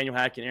agree with Nathaniel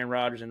Hackett, Aaron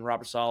Rodgers, and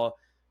Robert Saleh.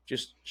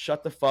 Just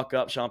shut the fuck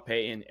up, Sean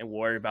Payton, and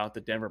worry about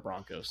the Denver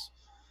Broncos.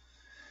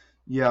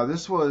 Yeah,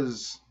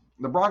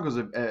 the Broncos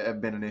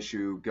have been an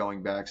issue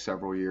going back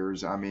several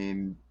years. I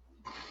mean,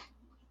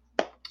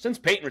 since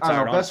Payton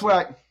retired, best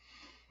way.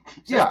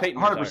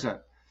 100%.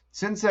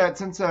 Since that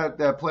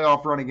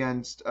playoff run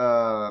against it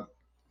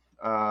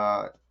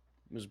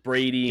was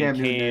Brady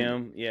Cam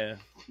and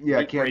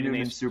Newton. Cam Newton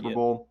in Super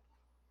Bowl.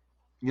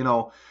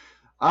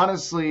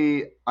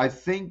 Honestly, I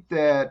think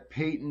that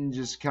Sean Payton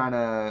just kind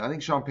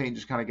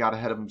of got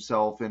ahead of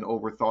himself and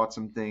overthought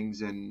some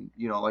things, and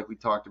like we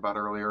talked about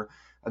earlier,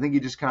 I think he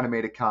just kind of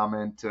made a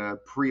comment to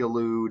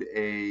pre-allude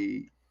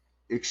a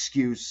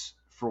excuse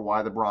for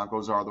why the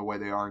Broncos are the way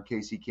they are in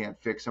case he can't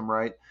fix them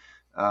right,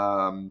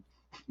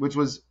 which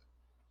was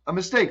a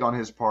mistake on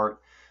his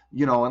part,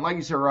 and like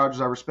you said,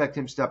 Rodgers, I respect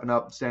him stepping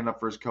up, standing up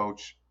for his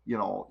coach.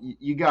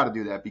 You got to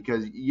do that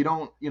because you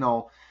don't,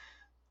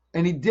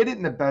 And he did it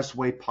in the best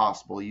way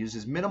possible. He used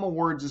as minimal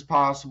words as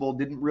possible.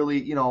 Didn't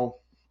really,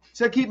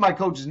 said keep my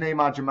coach's name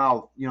out your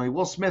mouth. He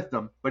Will Smithed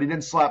him, but he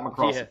didn't slap him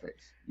across the face.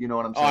 You know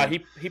what I'm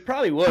saying? He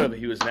probably would have if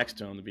he was next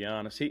to him, to be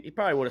honest. He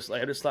probably would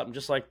have just slapped him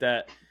just like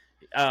that.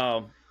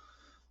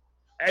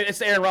 It's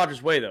the Aaron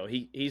Rodgers way, though.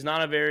 He's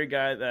not a very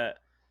guy that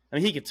 – I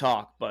mean, he could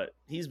talk, but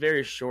he's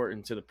very short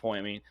and to the point.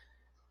 I mean,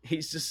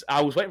 he's just –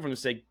 I was waiting for him to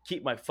say,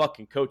 keep my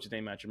fucking coach's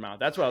name out your mouth.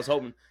 That's what I was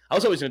hoping. I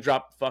was always going to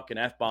drop the fucking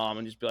F-bomb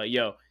and just be like,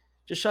 yo,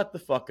 just shut the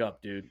fuck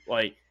up, dude.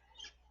 Like,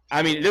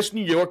 I mean, this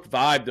New York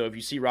vibe, though, if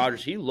you see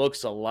Rodgers, he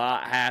looks a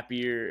lot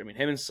happier. I mean,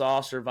 him and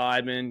Sauce are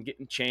vibing,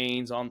 getting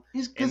chains on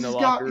in the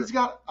locker. He's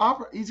got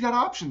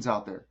options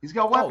out there. He's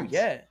got weapons. Oh,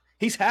 yeah.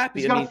 He's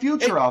happy. He's got a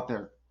future out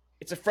there.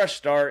 It's a fresh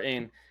start,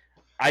 and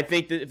I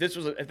think that if this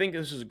was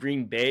a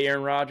Green Bay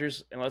Aaron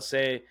Rodgers, and let's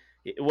say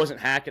it wasn't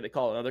Hackett, they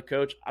call it another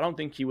coach, I don't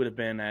think he would have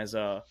been as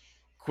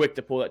quick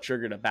to pull that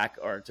trigger to back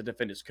or to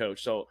defend his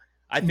coach. So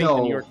I think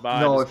the New York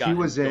vibe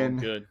has got him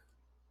good.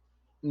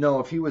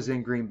 No, if he was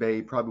in Green Bay,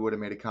 he probably would have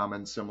made a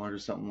comment similar to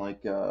something like,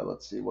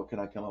 let's see, what can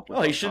I come up with?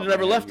 Oh, he should have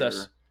never left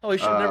us. Oh, he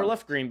should have never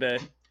left Green Bay.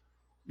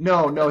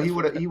 No, he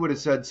would have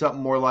said something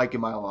more like,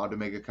 am I allowed to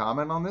make a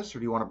comment on this, or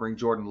do you want to bring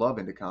Jordan Love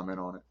in to comment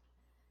on it?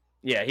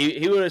 Yeah,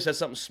 he would have said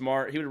something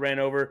smart. He would have ran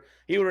over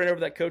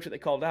that coach that they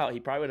called out.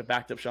 He probably would have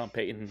backed up Sean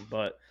Payton,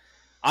 but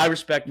I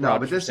respect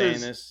Rodgers for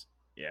saying this.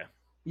 Yeah.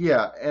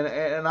 Yeah,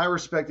 and I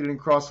respected it and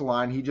crossed the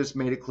line. He just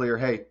made it clear,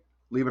 hey,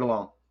 leave it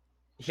alone.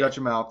 Shut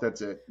your mouth.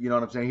 That's it. You know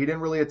what I'm saying? He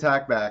didn't really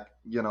attack back,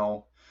 and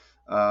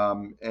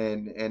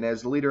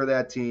as the leader of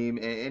that team,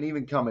 and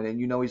even coming in,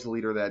 he's the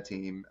leader of that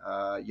team,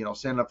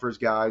 standing up for his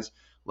guys,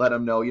 let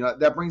them know,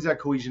 that brings that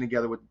cohesion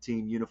together with the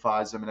team,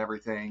 unifies them and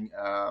everything,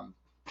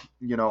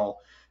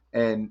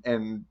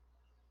 and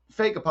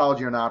fake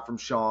apology or not from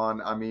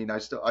Sean, I mean, I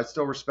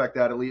still respect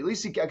that at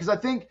least because I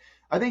think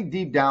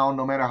deep down,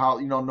 no matter how,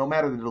 no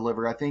matter the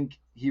delivery, I think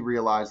he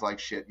realized like,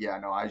 shit, yeah,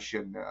 no, I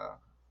shouldn't have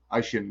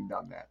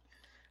done that.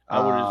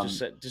 I would have just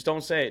said, just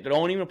don't say it.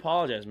 Don't even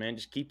apologize, man.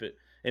 Just keep it.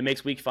 It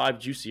makes week 5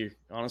 juicier,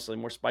 honestly,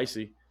 more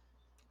spicy.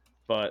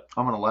 But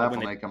I'm going to laugh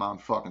when they come out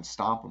and fucking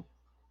stomp them.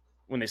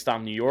 When they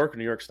stomp New York, or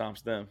New York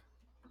stomps them?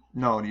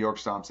 No, New York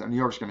stomps them. New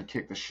York's going to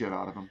kick the shit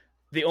out of them.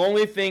 The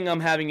only thing I'm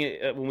having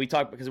it when we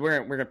talk, because we're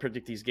going to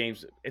predict these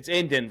games, it's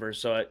in Denver,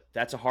 so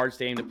that's a hard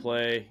stadium to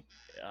play.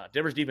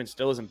 Denver's defense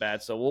still isn't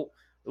bad, so we'll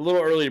a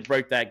little early to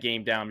break that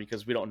game down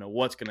because we don't know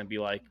what's going to be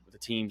like with the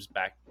teams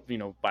back,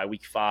 by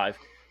week 5.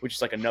 Which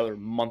is like another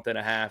month and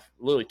a half,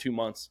 literally 2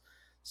 months.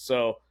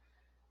 So,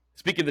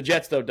 speaking of the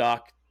Jets, though,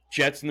 Doc,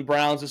 Jets and the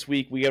Browns this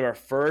week, we have our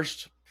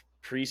first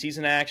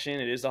preseason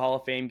action. It is the Hall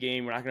of Fame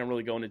game. We're not going to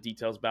really go into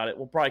details about it.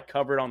 We'll probably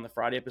cover it on the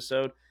Friday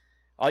episode.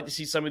 I like to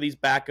see some of these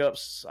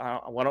backups. I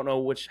don't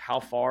know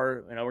how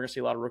far. We're going to see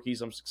a lot of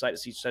rookies. I'm excited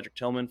to see Cedric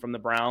Tillman from the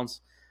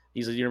Browns.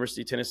 He's a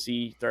University of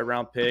Tennessee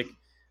third-round pick.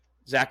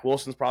 Zach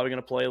Wilson's probably going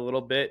to play a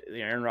little bit.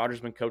 Aaron Rodgers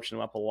has been coaching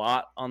him up a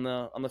lot on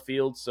the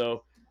field,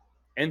 so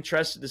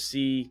interested to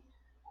see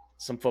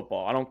some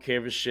football. I don't care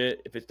if it's shit,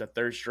 if it's the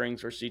third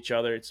strings versus each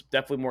other. It's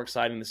definitely more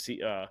exciting to see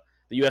the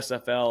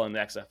USFL and the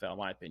XFL, in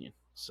my opinion.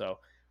 So,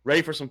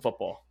 ready for some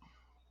football.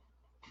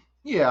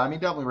 Yeah, I mean,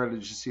 definitely ready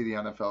to just see the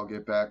NFL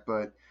get back.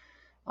 But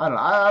I don't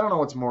know. I don't know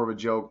what's more of a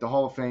joke, the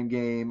Hall of Fame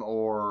game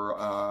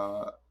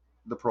or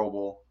the Pro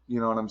Bowl. You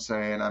know what I'm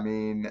saying? I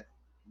mean,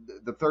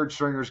 the third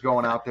stringers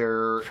going out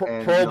there.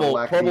 And Pro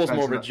Bowl's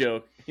more of a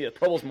joke. Yeah,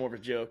 Pro Bowl's more of a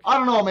joke. I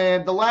don't know,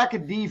 man. The lack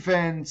of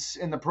defense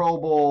in the Pro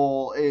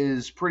Bowl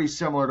is pretty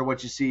similar to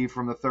what you see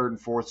from the third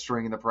and fourth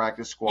string in the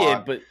practice squad.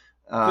 Yeah, but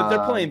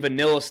they're playing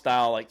vanilla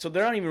style, so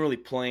they're not even really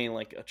playing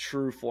like a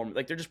true form.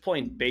 Like they're just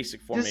playing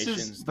basic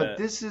formations.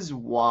 This is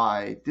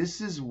why.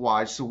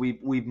 So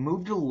we've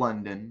moved to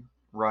London,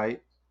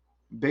 right?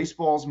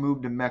 Baseball's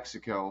moved to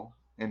Mexico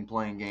and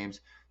playing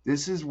games.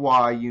 This is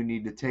why you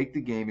need to take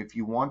the game if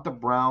you want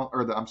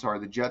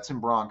the Jets and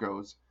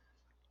Broncos.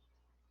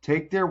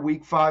 Take their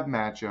Week 5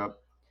 matchup,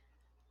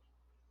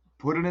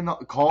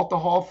 call it the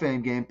Hall of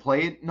Fame game,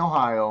 play it in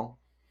Ohio,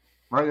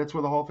 right? That's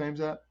where the Hall of Fame's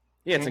at?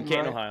 Yeah, it's in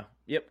Canton, Ohio.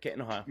 Yep,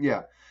 Canton, Ohio.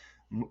 Yeah.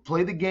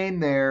 Play the game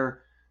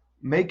there,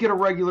 make it a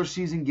regular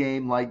season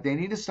game. Like, they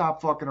need to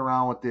stop fucking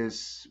around with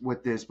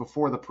this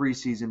before the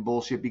preseason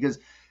bullshit because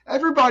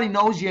everybody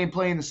knows you ain't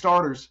playing the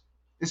starters,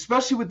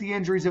 especially with the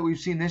injuries that we've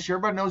seen this year.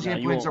 Everybody knows you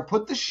ain't playing. So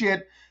put the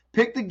shit,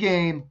 pick the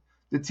game.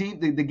 The team,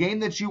 the game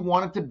that you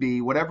want it to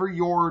be, whatever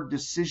your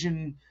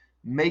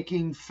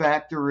decision-making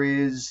factor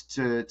is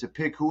to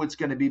pick who it's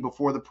going to be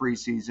before the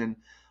preseason,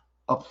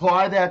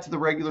 apply that to the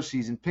regular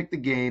season, pick the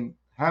game,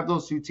 have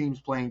those two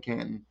teams play in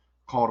Canton,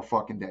 call it a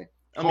fucking day.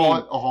 Call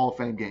it a Hall of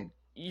Fame game.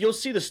 You'll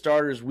see the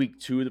starters week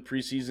 2 of the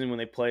preseason when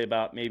they play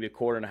about maybe a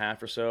quarter and a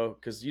half or so.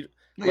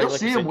 You'll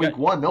see them week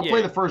 1. They'll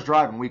play the first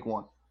drive in week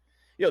 1.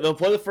 Yeah, they'll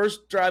play the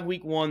first drive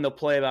week 1. They'll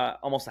play about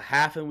almost a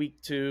half in week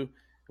 2.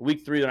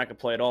 Week 3, they're not going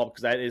to play at all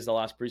because that is the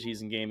last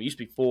preseason game. It used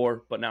to be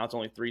 4, but now it's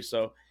only 3.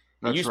 So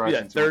it used to be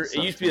that third.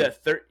 It used to be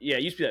that third. Yeah,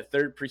 it used to be that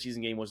third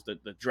preseason game was the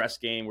dress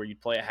game where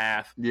you'd play a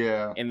half.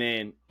 Yeah. And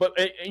then,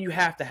 you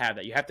have to have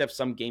that. You have to have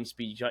some game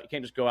speed. You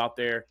can't just go out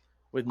there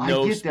with I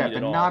no get speed that, at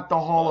but all. not the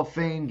Hall of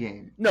Fame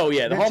game. No,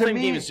 yeah, the Hall of To Fame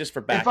me, game is just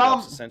for if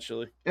backups,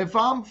 essentially. If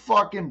I'm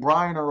fucking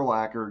Brian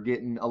Urlacher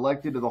getting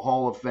elected to the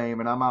Hall of Fame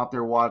and I'm out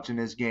there watching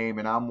this game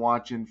and I'm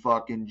watching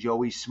fucking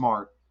Joey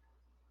Smart,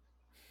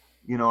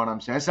 you know what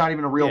I'm saying? It's not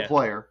even a real Yeah.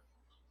 player,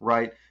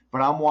 right?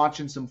 But I'm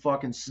watching some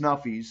fucking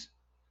snuffies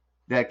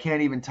that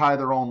can't even tie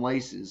their own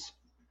laces,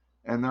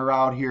 and they're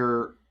out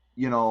here,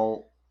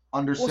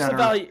 under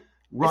center,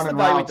 running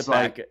routes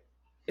like.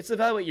 It's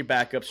evaluate your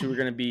backups who are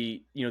going to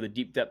be, the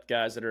deep depth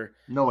guys that are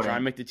trying to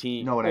make the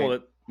team. No, it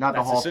ain't. Not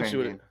the Hall of Fame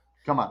game.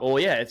 Come on. Well,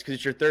 yeah, it's because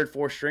it's your third,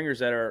 fourth stringers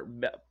that are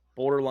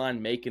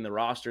borderline making the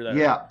roster.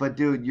 But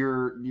dude,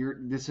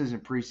 this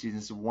isn't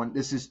preseason.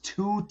 This is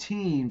two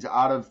teams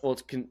out of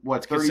it's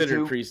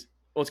considered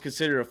it's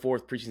considered a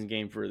fourth preseason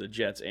game for the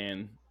Jets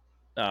and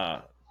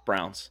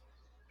Browns,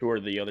 who are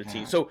the other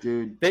teams. So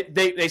dude,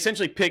 they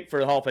essentially pick for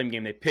the Hall of Fame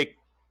game. They pick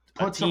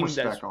put some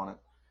respect on it.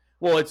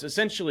 Well, it's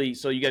essentially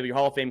so you got your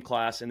Hall of Fame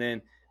class, and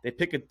then they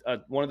pick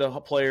one of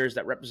the players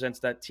that represents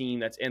that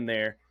team that's in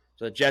there.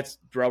 So the Jets,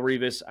 Darrelle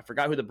Revis, I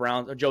forgot who the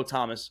Browns, or Joe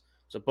Thomas.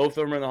 So both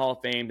of them are in the Hall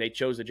of Fame. They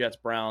chose the Jets,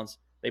 Browns.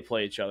 They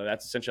play each other.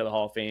 That's essentially how the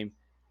Hall of Fame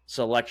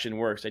selection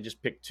works. They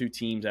just pick two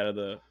teams out of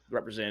the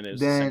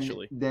representatives,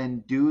 essentially.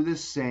 Then do the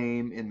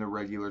same in the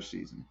regular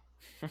season.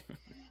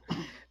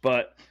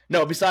 But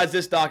no, besides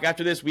this, Doc,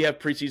 after this, we have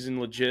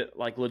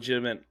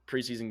legitimate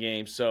preseason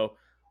games. So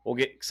we'll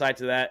get excited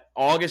to that.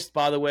 August,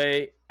 by the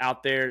way,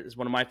 out there is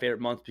one of my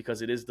favorite months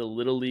because it is the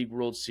Little League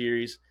World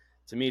Series.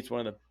 To me, it's one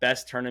of the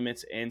best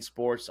tournaments in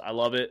sports. I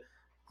love it.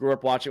 Grew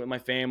up watching it with my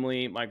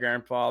family, my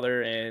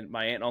grandfather, and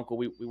my aunt and uncle.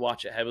 We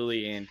watch it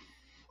heavily. And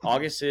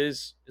August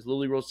is Little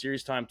League World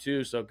Series time,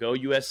 too. So go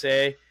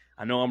USA.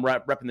 I know I'm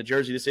repping the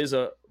jersey. This is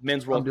a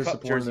men's World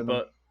Cup jersey,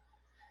 but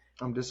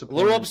I'm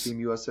disappointed in Team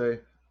USA.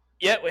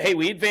 Yeah, hey,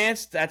 we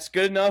advanced. That's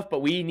good enough,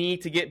 but we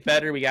need to get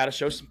better. We got to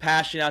show some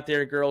passion out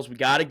there, girls. We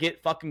got to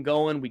get fucking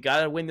going. We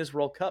got to win this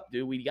World Cup,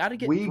 dude. We got to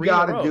get three in a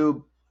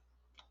row.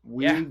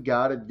 We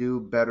got to do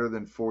better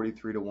than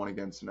 43-1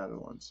 against the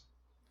Netherlands.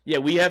 Yeah,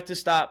 we have to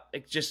stop.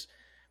 Let's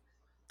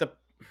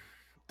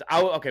talk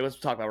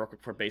about real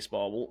quick for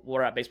baseball.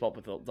 We're at baseball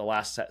with the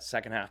last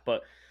second half,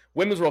 but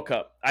Women's World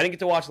Cup. I didn't get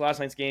to watch last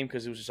night's game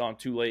because it was just on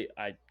too late.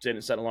 I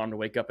didn't set an alarm to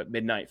wake up at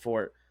midnight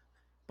for it.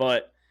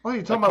 But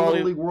you're talking about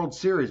Little League World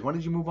Series. When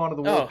did you move on to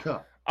the World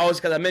Cup? Oh, it's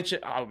because I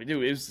mentioned. Oh,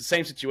 dude, it was the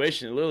same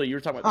situation. Literally, you were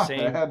talking about the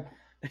same.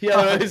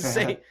 Yeah, it was the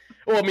same.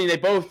 Well, I mean, they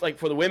both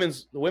for the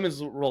women's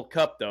World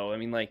Cup though. I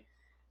mean,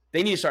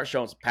 they need to start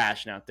showing some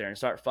passion out there and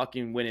start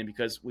fucking winning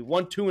because we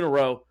won 2 in a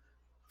row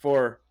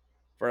for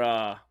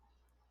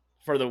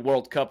the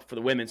World Cup for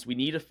the women's. We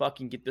need to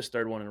fucking get this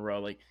third one in a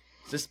row.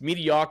 It's this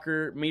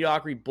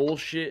mediocrity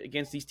bullshit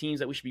against these teams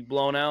that we should be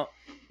blowing out.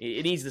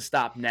 It needs to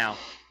stop now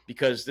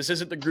because this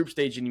isn't the group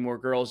stage anymore,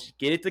 girls.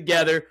 Get it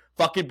together.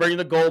 Fucking bring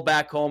the gold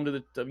back home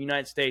to the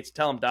United States.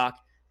 Tell them, Doc.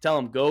 Tell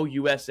them, go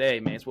USA,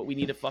 man. It's what we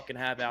need to fucking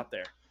have out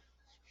there.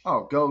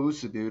 Oh, go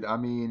USA, dude. I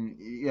mean,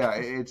 yeah,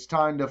 it's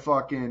time to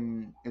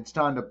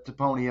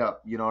pony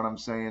up. You know what I'm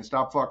saying?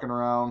 Stop fucking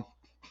around.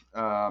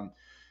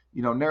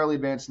 Narrowly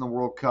advancing the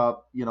World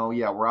Cup.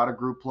 We're out of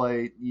group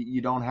play.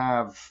 You don't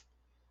have,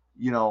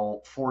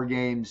 4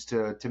 games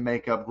to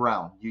make up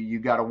ground. You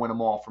got to win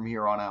them all from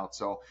here on out.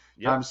 So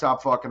time to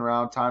stop fucking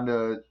around. Time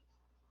to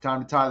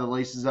tie the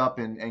laces up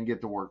and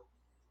get to work.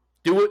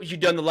 Do what you've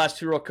done the last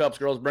 2 World Cups,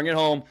 girls. Bring it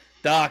home.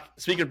 Doc,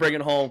 speaking of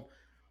bringing it home,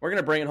 we're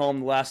going to bring it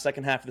home the last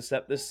second half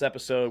of this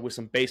episode with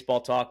some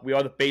baseball talk. We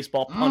are the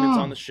baseball pundits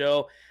on the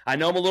show. I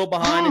know I'm a little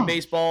behind in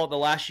baseball. The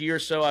last year or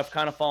so, I've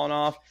kind of fallen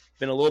off.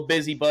 Been a little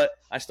busy, but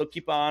I still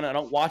keep on. I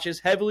don't watch as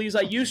heavily as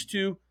I used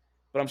to,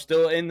 but I'm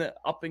still in the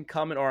up and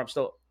coming, or I'm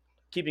still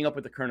keeping up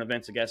with the current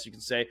events, I guess you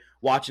can say.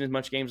 Watching as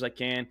much games as I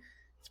can.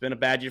 It's been a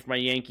bad year for my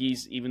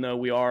Yankees, even though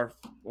we are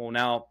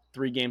now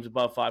 3 games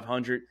above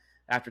 500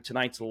 after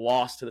tonight's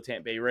loss to the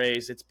Tampa Bay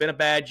Rays. It's been a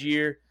bad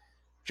year.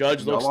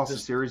 Judge lost a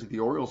series at the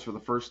Orioles for the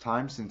first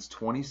time since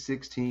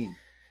 2016.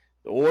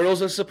 The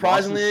Orioles are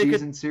surprisingly lost the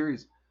season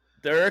series.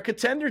 They're a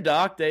contender,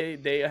 Doc.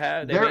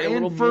 They're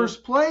in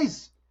first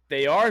place.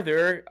 They are.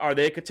 Are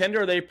they a contender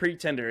or are they a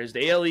pretender? Is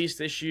the AL East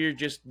this year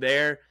just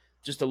there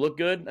just to look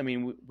good? I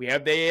mean, we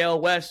have the AL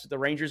West, the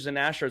Rangers and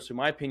Astros, who, in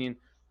my opinion,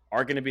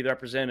 are going to be the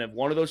representative.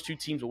 One of those 2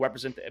 teams will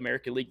represent the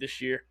American League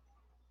this year.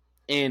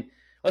 And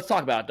let's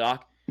talk about it,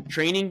 Doc.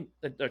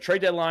 The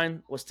trade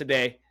deadline was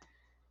today.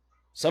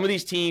 Some of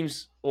these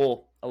teams, a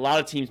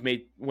lot of teams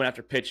went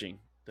after pitching.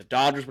 The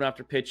Dodgers went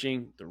after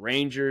pitching, the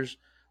Rangers,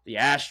 the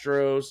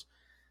Astros,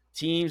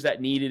 teams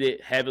that needed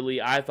it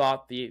heavily. I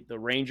thought the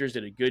Rangers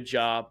did a good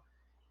job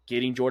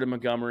getting Jordan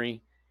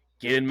Montgomery,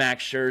 getting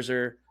Max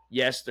Scherzer.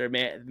 Yes, they're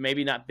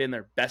maybe not been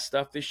their best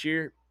stuff this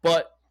year,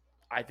 but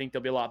I think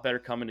they'll be a lot better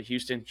coming to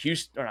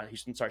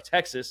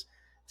Texas.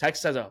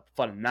 Texas has a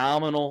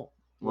phenomenal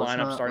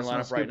starting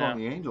lineup right now. On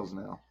the Angels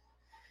now.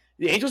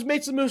 The Angels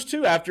made some moves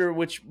too, after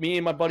which me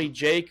and my buddy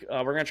Jake,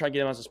 we're going to try to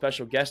get him as a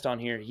special guest on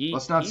here.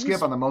 Let's not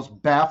skip on the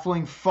most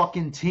baffling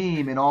fucking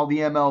team in all the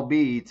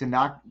MLB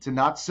to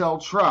not sell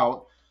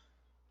Trout,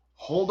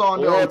 hold on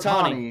to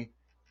Ohtani,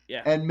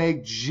 Yeah. and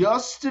make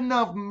just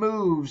enough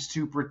moves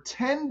to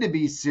pretend to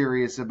be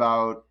serious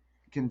about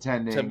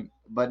contending,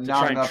 but To not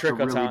try and enough to trick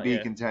really Ohtani. be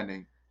Yeah.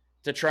 contending.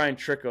 To try and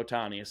trick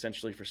Ohtani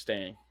essentially for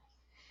staying.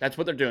 That's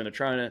what they're doing. They're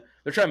trying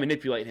to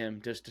manipulate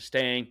him just to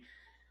staying.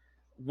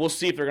 We'll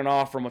see if they're going to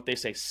offer him what they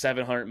say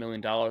 $700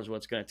 million. What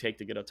it's going to take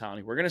to get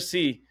Ohtani. We're going to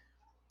see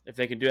if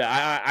they can do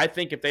that. I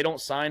think if they don't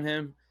sign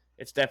him,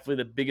 it's definitely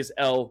the biggest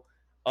L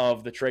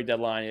of the trade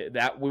deadline.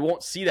 That we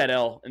won't see that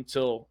L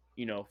until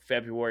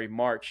February,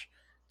 March,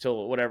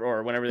 till whatever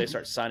or whenever they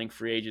start signing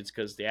free agents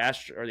because the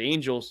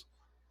Angels,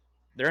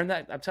 they're in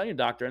that. I'm telling you,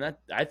 Doctor, and that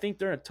I think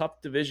they're in a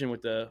tough division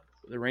with the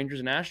Rangers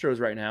and Astros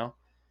right now.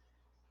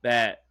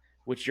 That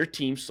which your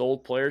team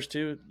sold players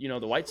to.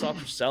 The White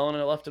Sox are selling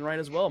it left and right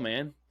as well,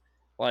 man.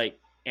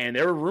 And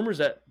there were rumors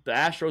that the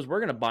Astros were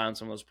going to buy on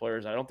some of those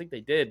players. I don't think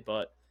they did,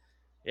 but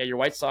yeah, your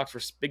White Sox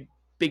were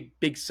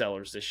big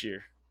sellers this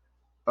year.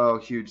 Oh,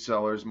 huge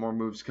sellers. More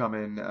moves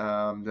coming that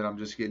I'm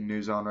just getting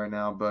news on right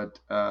now. But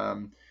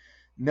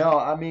no,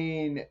 I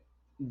mean,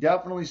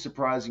 definitely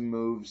surprising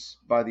moves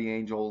by the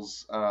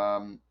Angels.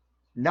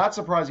 Not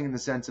surprising in the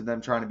sense of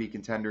them trying to be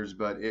contenders,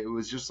 but it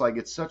was just like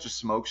it's such a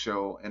smoke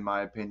show, in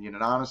my opinion.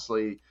 And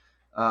honestly,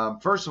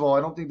 first of all,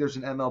 I don't think there's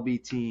an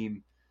MLB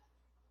team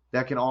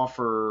that can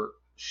offer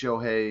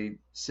Shohei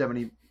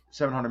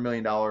 $700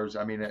 million.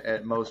 I mean,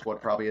 at most,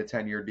 probably a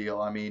 10-year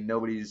deal. I mean,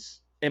 nobody's.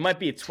 It might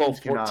be a 12,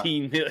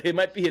 14. It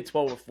might be a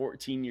 12 or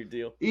 14-year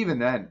deal. Even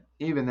then,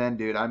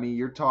 dude. I mean,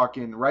 you're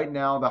talking right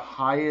now. The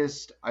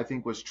highest I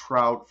think was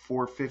Trout,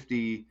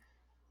 450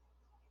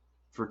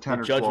 for 10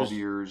 or 12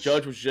 years.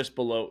 Judge was just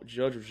below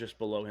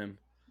him.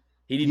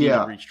 He didn't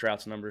even reach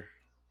Trout's number.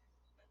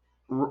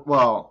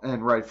 Well,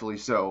 and rightfully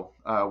so.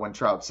 When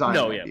Trout signed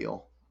that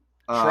deal.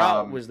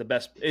 Trout was the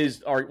best.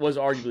 Was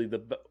arguably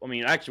the. I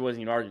mean, actually,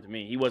 wasn't even argued to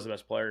me. He was the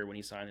best player when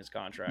he signed his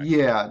contract.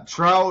 Yeah,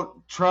 Trout.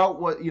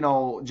 What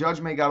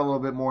Judge may got a little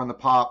bit more in the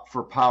pop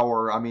for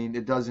power. I mean,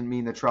 it doesn't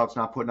mean that Trout's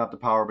not putting up the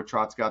power, but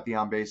Trout's got the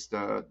on base,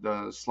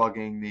 the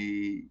slugging,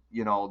 the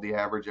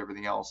average,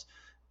 everything else.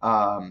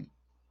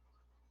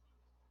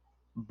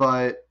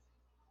 But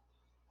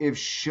if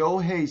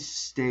Shohei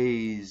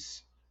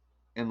stays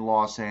in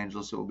Los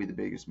Angeles, it will be the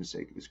biggest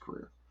mistake of his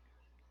career.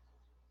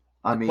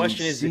 The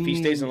question is, if he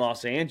stays in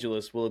Los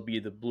Angeles, will it be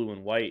the blue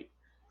and white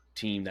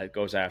team that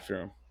goes after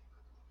him?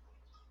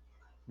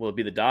 Will it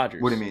be the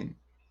Dodgers? What do you mean?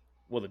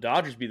 Will the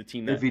Dodgers be the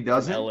team that if he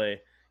doesn't? LA?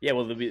 Yeah,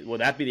 will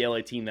that be the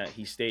LA team that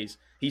he stays?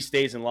 He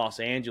stays in Los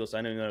Angeles. I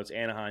know it's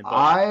Anaheim,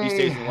 but he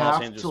stays in the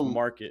Los Angeles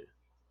market.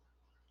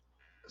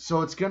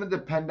 So it's going to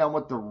depend on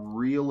what the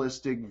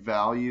realistic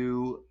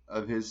value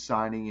of his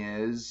signing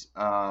is.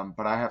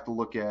 But I have to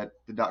look at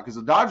because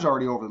the Dodgers are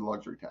already over the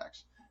luxury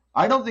tax.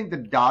 I don't think the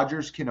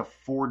Dodgers can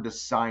afford to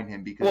sign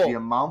him because the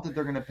amount that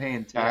they're going to pay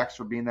in tax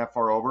for being that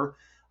far over.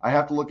 I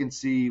have to look and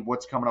see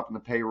what's coming up in the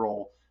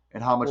payroll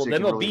and how much they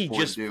can really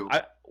afford to do.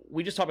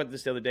 We just talked about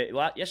this the other day.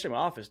 Yesterday in my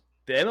office,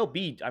 the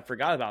MLB, I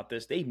forgot about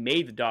this. They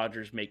made the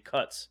Dodgers make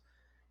cuts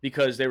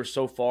because they were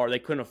so far. They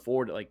couldn't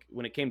afford it. Like,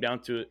 when it came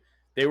down to it,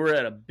 they were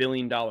at $1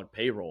 billion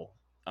payroll.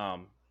 What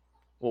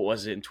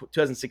was it, in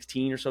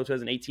 2016 or so,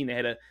 2018? They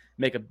had to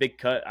make a big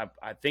cut.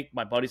 I think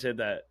my buddy said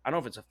that, I don't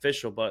know if it's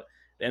official, but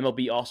the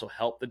MLB also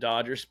helped the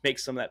Dodgers make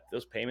some of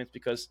those payments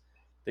because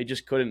they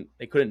just couldn't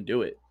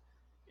do it.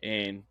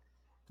 And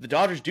the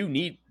Dodgers would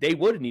need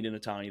an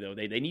Ohtani, though.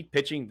 They need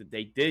pitching.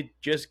 They did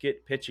just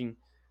get pitching,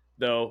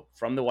 though,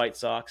 from the White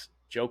Sox,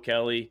 Joe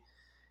Kelly,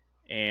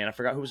 and I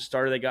forgot who was the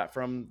starter they got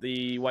from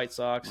the White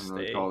Sox. I don't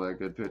really call that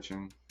good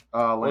pitching.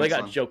 They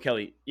got Joe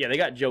Kelly. Yeah, they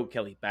got Joe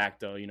Kelly back,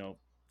 though,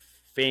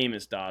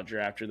 famous Dodger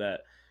after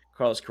that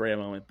Carlos Correa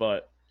moment.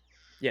 But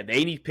yeah,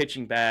 they need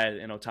pitching bad,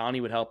 and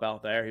Ohtani would help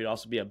out there. He'd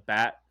also be a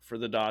bat for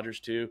the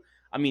Dodgers too.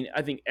 I mean,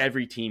 I think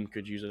every team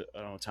could use an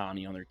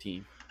Ohtani on their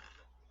team.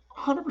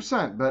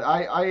 100%, but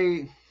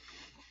I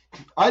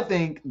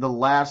think the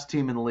last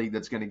team in the league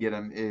that's going to get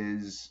him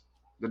is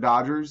the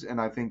Dodgers, and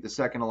I think the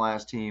second to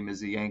last team is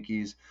the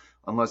Yankees,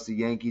 unless the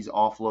Yankees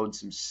offload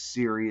some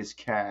serious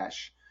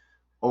cash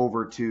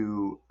over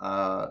to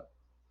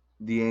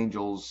the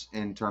Angels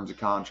in terms of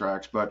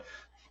contracts. But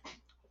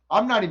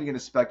I'm not even going to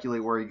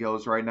speculate where he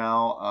goes right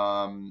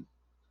now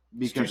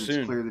because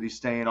it's clear that he's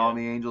staying on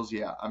the Angels.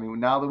 Yeah, I mean,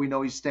 now that we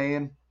know he's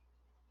staying,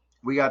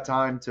 we got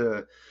time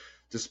to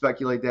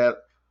speculate that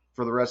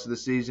for the rest of the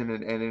season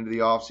and into the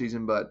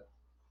offseason. But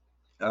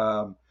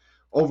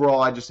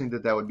overall, I just think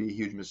that would be a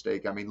huge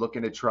mistake. I mean,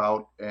 looking at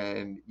Trout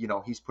and,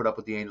 he's put up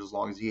with the Angels as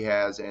long as he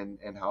has and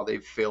how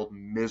they've failed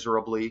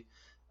miserably,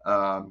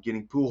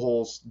 getting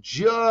Pujols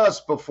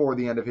just before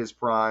the end of his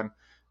prime.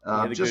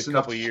 Just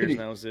enough to years,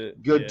 that was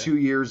it. Good 2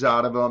 years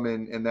out of him,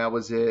 and that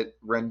was it.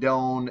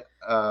 Rendon,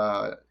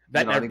 I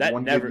think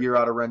one good year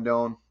out of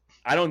Rendon.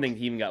 I don't think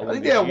he even got one. I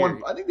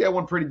think they had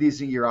one pretty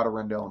decent year out of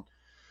Rendon.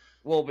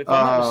 Well,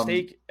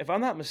 if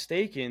I'm not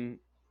mistaken,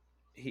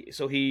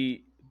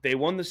 they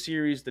won the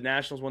series. The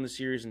Nationals won the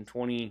series in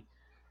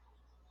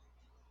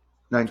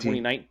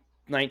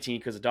 2019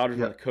 because the Dodgers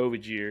won the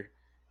COVID year.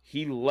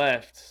 He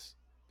left,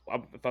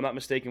 if I'm not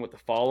mistaken, the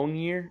following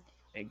year,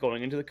 and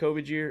going into the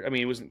COVID year. I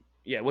mean,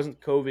 it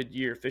wasn't COVID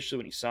year officially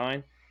when he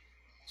signed.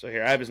 So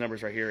here, I have his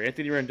numbers right here.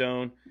 Anthony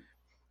Rendon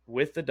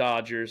with the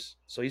Dodgers.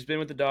 So he's been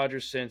with the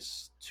Dodgers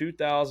since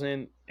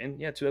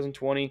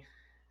 2020.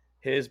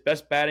 His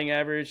best batting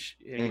average,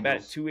 he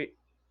batted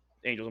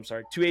Angels. I'm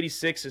sorry,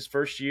 286 his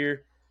first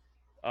year.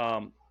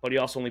 But he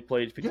also only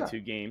played 52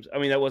 games. I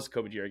mean, that was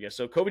COVID year, I guess.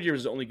 So COVID year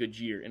was the only good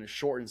year in a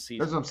shortened season.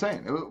 That's what I'm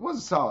saying. It was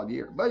a solid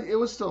year, but it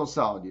was still a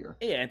solid year.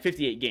 Yeah, and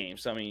 58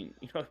 games. I mean,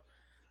 it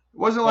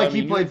wasn't like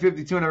he played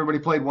 52 and everybody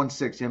played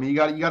 160. I mean, you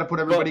got to put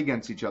everybody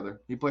against each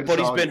other. He played. But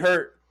he's been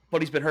hurt.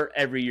 But he's been hurt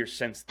every year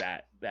since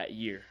that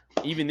year.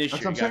 Even this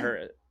year, he got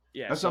hurt.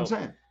 Yeah, that's what I'm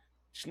saying.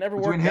 Just never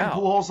worked out. Between him,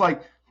 Pujols,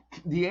 like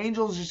the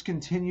Angels just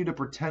continue to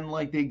pretend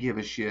like they give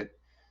a shit.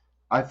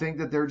 I think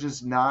that they're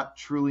just not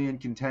truly in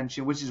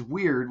contention, which is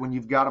weird when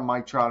you've got a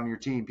Mike Trout on your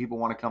team. People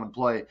want to come and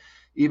play.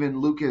 Even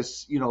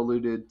Lucas,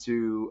 alluded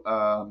to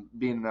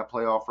being in that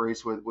playoff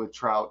race with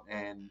Trout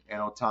and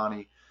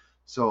Ohtani.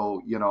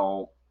 So,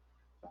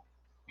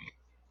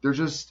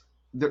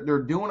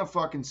 they're doing a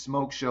fucking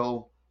smoke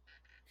show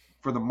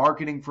for the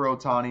marketing for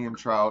Ohtani and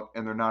Trout,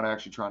 and they're not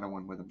actually trying to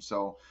win with him.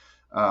 So,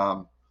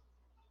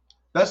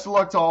 best of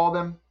luck to all of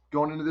them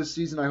going into this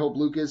season. I hope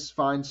Lucas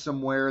finds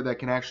somewhere that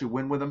can actually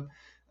win with him.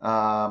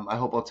 I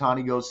hope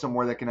Ohtani goes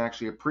somewhere that can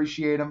actually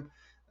appreciate him.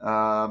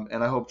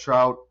 And I hope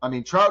Trout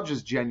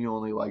just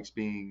genuinely likes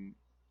being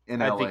in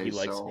LA. I think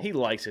he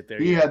likes it there.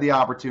 He had the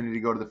opportunity to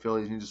go to the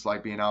Phillies and he just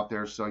liked being out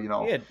there. So, he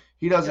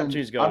doesn't,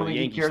 I don't think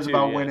he cares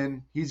about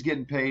winning. He's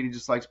getting paid. He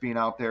just likes being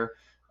out there.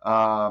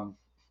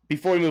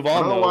 Before we move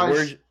on,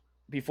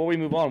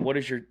 what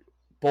is your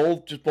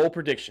bold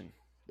prediction?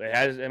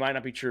 It might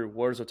not be true.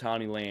 Where does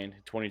Ohtani land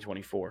in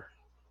 2024?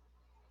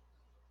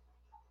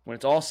 When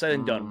it's all said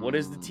and done, what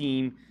is the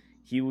team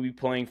he will be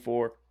playing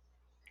for?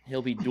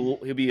 He'll be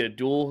a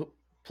dual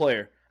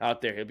player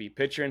out there. He'll be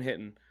pitcher and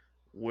hitting.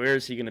 Where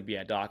is he going to be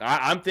at, Doc?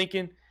 I'm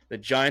thinking the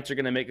Giants are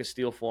going to make a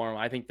steal for him.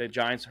 I think the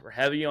Giants are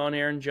heavy on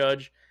Aaron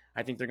Judge.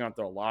 I think they're going to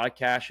throw a lot of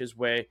cash his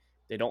way.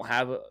 I don't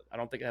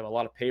think they have a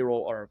lot of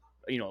payroll or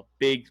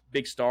big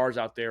stars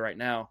out there right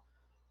now.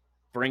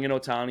 Bring in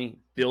Ohtani,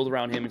 build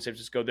around him in San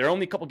Francisco. They're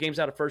only a couple games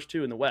out of first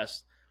two in the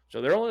West,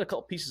 so they're only a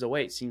couple pieces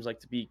away. It seems like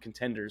to be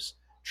contenders.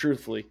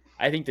 Truthfully,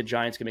 I think the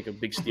Giants can make a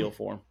big steal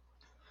for him.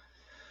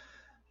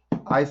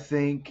 I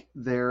think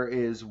there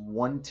is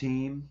one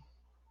team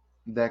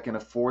that can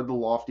afford the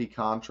lofty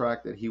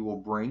contract that he will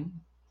bring.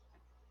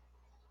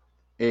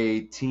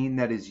 A team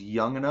that is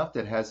young enough,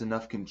 that has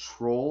enough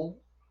control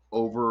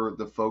over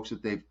the folks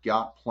that they've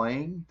got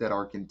playing that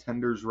are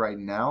contenders right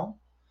now.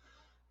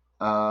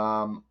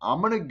 I'm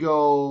going to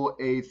go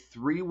a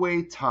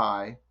three-way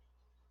tie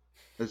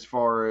as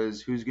far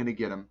as who's going to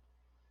get him.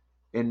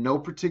 In no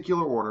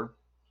particular order.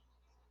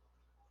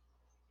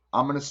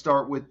 I'm going to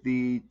start with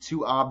the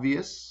two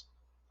obvious,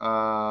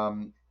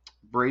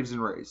 Braves and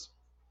Rays.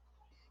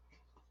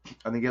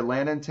 I think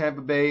Atlanta and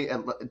Tampa Bay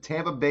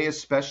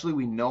especially,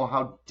 we know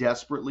how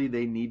desperately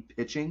they need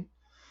pitching.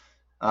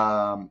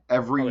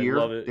 Every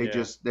year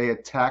they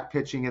attack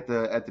pitching at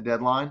the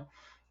deadline,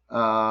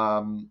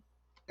 and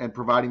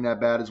providing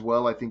that bat as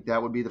well. I think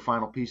that would be the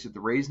final piece that the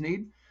Rays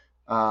need.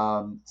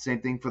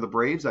 Same thing for the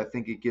Braves. I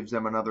think it gives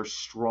them another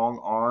strong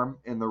arm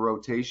in the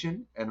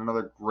rotation and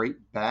another great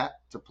bat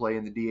to play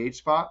in the DH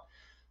spot.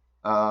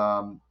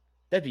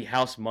 That'd be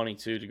house money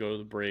too to go to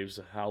the Braves.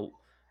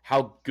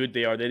 How good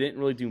they are. They didn't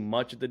really do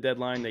much at the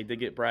deadline. They did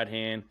get Brad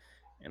Hand,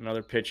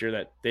 another pitcher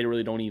that they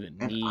really don't even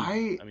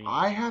need.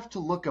 I have to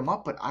look them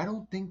up, but I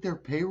don't think their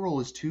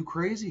payroll is too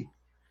crazy.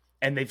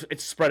 And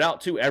it's spread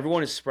out too.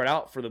 Everyone is spread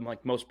out for the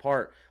most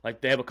part.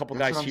 Like they have a couple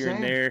guys here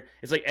and there.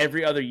 It's like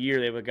every other year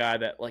they have a guy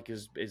that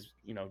is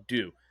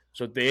due.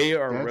 So they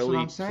are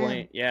really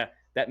playing. Yeah,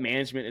 that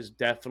management is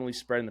definitely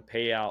spreading the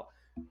payout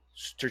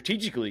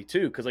strategically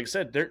too. Because like I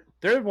said, they're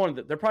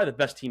probably the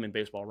best team in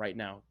baseball right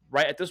now.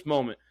 Right at this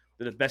moment,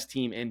 they're the best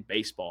team in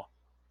baseball.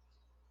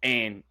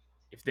 And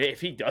if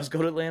he does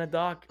go to Atlanta,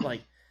 Doc,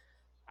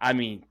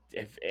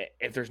 if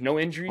there's no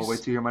injuries, I'll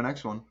wait to hear my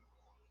next one.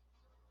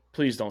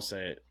 Please don't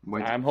say it.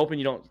 Wait. I'm hoping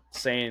you don't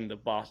say in the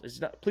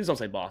Boston. Please don't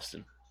say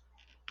Boston.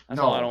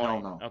 That's no, all I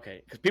don't want. No.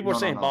 Okay, because people are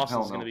saying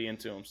Boston's going to be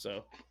into him.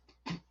 So.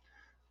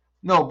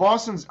 No,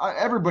 Boston's.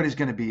 Everybody's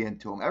going to be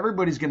into him.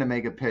 Everybody's going to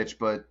make a pitch,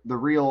 but the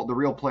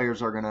real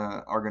players are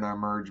gonna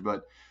emerge.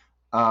 But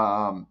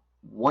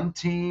one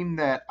team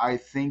that I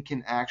think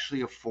can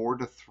actually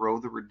afford to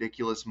throw the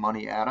ridiculous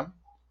money at him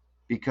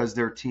because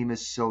their team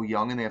is so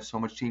young and they have so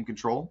much team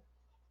control.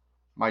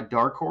 My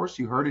dark horse.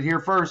 You heard it here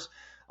first.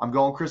 I'm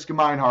going Chris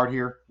Gemeinhardt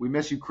here. We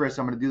miss you, Chris.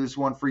 I'm going to do this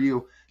one for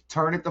you.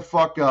 Turn it the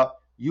fuck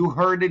up. You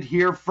heard it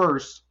here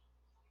first.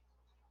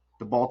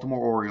 The Baltimore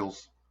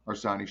Orioles are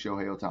signing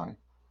Shohei Ohtani.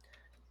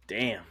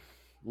 Damn.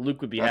 Luke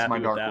would be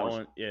happy with that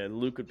one. Yeah,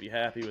 Luke would be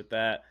happy with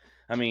that.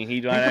 I mean, he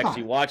might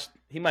actually watch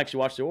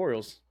the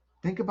Orioles.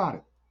 Think about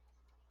it.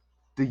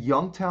 The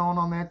young talent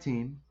on that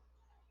team.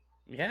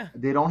 Yeah.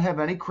 They don't have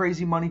any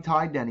crazy money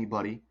tied to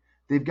anybody.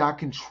 They've got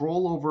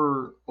control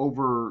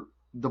over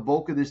the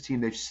bulk of this team.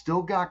 They've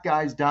still got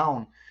guys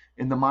down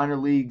in the minor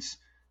leagues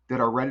that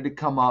are ready to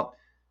come up.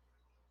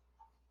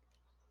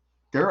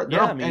 They're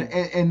I mean,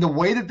 and the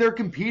way that they're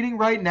competing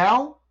right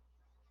now,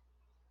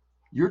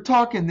 you're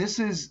talking this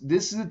is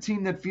a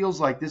team that feels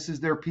like this is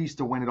their piece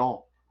to win it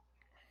all.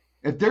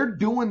 If they're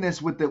doing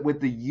this with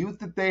the youth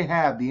that they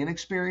have, the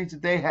inexperience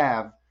that they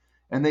have,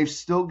 and they've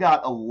still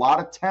got a lot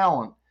of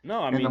talent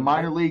in the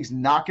minor leagues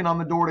knocking on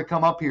the door to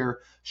come up here,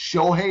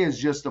 Shohei is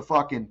just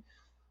the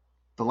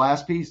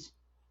last piece.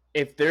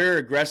 If they're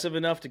aggressive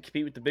enough to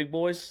compete with the big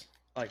boys,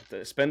 like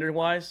the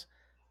spender-wise,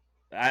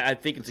 I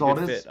think it's a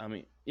good fit. I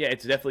mean, yeah,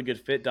 it's definitely a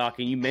good fit, Doc.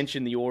 And you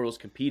mentioned the Orioles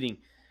competing.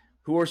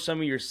 Who are some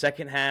of your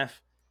second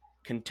half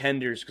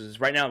contenders? Because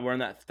right now we're in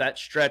that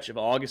stretch of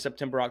August,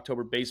 September,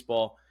 October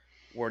baseball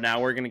where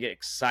now we're going to get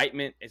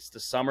excitement. It's the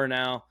summer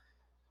now,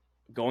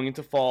 going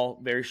into fall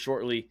very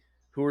shortly.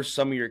 Who are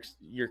some of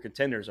your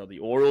contenders? Are the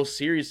Orioles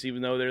serious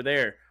even though they're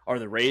there? Are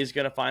the Rays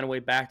going to find a way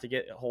back to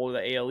get a hold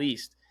of the AL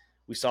East?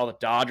 We saw the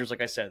Dodgers,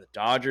 like I said, the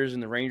Dodgers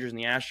and the Rangers and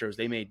the Astros,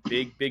 they made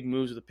big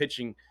moves with the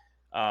pitching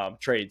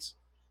trades.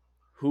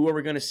 Who are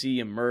we going to see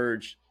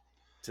emerge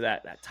to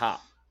that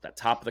top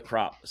of the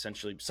crop,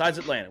 essentially, besides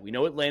Atlanta? We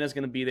know Atlanta's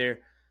going to be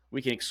there.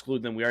 We can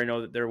exclude them. We already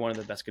know that they're one of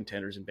the best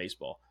contenders in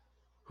baseball.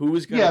 Who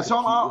is going to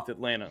compete with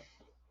Atlanta?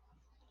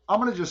 I'm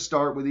going to just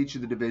start with each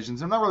of the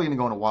divisions. I'm not really going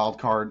to go in a wild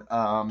card.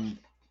 I'm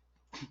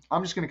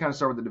just going to kind of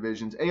start with the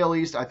divisions. AL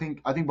East, I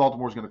think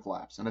Baltimore's going to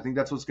collapse, and I think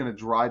that's what's going to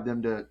drive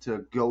them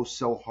to go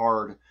so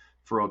hard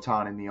for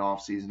Ohtani in the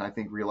offseason. I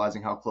think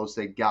realizing how close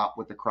they got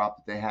with the crop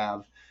that they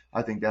have,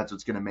 I think that's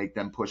what's going to make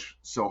them push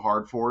so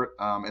hard for it.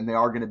 And they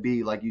are going to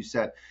be, like you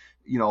said,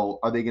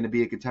 are they going to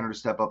be a contender to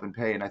step up and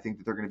pay? And I think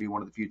that they're going to be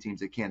one of the few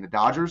teams that can. The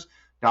Dodgers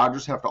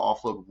have to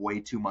offload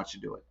way too much to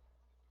do it.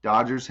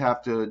 Dodgers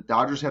have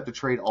to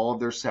trade all of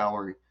their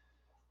salary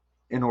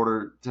in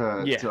order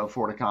to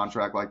afford a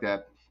contract like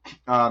that.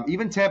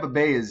 Even Tampa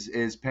Bay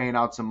is paying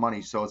out some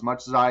money. So as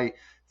much as I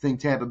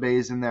think Tampa Bay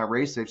is in that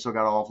race, they've still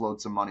got to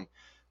offload some money.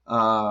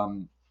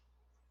 And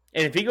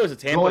if he goes to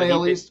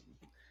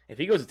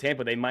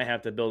Tampa, they might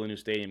have to build a new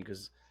stadium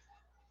because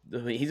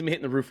he's been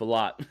hitting the roof a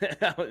lot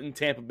out in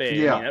Tampa Bay.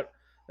 Yeah. I mean,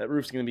 that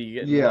roof's going to be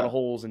getting a lot of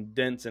holes and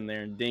dents in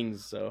there and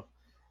dings. So.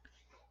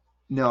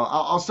 No,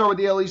 I'll start with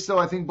the AL East, though.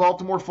 I think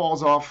Baltimore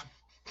falls off.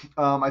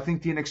 I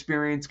think the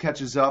inexperience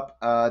catches up.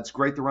 It's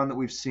great the run that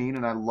we've seen,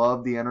 and I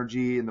love the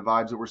energy and the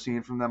vibes that we're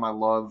seeing from them. I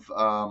love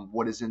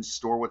what is in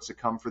store, what's to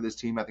come for this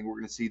team. I think we're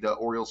going to see the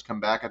Orioles come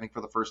back, I think,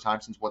 for the first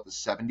time since, the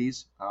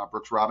 70s,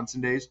 Brooks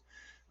Robinson days.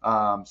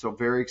 So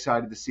very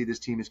excited to see this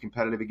team is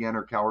competitive again,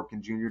 or Cal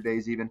Ripken Jr.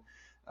 days even.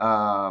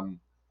 I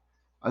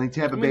think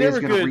Tampa Bay is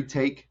going to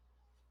retake.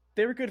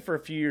 They were good for a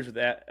few years with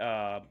that,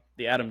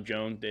 the Adam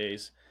Jones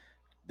days.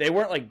 They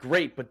weren't like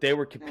great, but they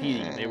were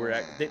competing. They were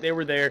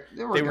there.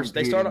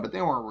 They started, but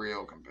they weren't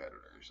real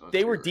competitors.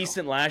 They were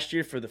decent last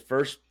year for the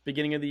first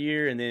beginning of the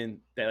year, and then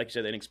like you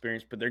said, they had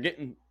experience. But they're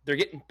getting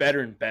better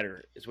and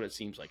better. Is what it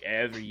seems like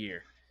every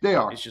year. They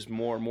are. It's just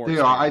more and more. They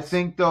are. I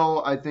think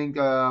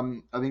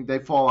they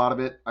fall out of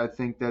it. I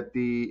think that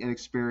the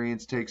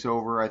inexperience takes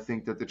over. I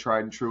think that the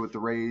tried and true with the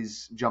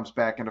Rays jumps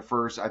back into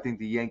first. I think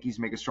the Yankees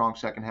make a strong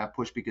second half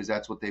push because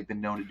that's what they've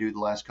been known to do the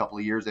last couple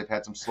of years. They've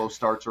had some slow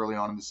starts early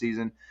on in the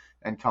season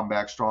and come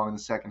back strong in the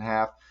second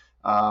half.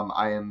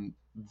 I am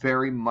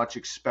very much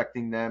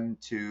expecting them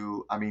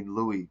to. I mean,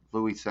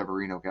 Luis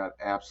Severino got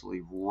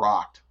absolutely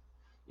rocked.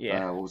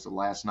 Yeah. What was it,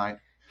 last night?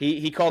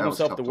 He called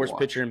himself the worst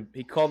pitcher.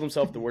 He called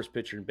himself the worst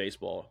pitcher in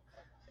baseball,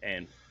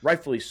 and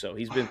rightfully so.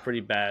 He's been pretty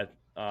bad.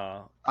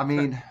 I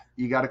mean,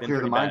 you got to clear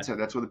the mindset. Bad.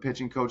 That's where the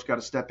pitching coach got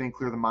to step in,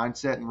 clear the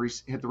mindset, and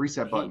hit the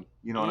reset button.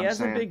 You know what I'm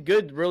saying? He hasn't been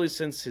good really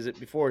since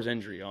before his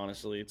injury.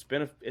 Honestly, it's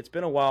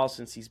been a while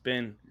since he's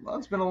been. Well,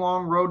 it's been a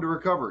long road to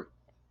recovery.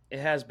 It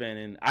has been,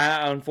 and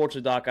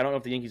unfortunately, Doc, I don't know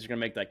if the Yankees are going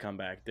to make that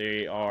comeback.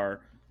 They are.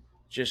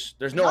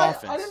 There's no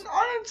offense. I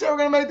didn't say we're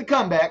going to make the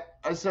comeback.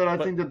 I said I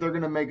think that they're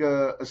going to make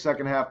a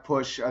second half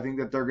push. I think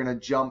that they're going to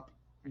jump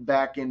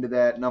back into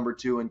that number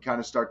 2 and kind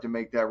of start to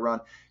make that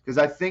run. Because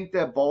I think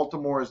that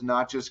Baltimore is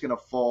not just going to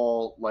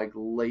fall like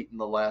late in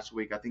the last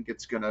week. I think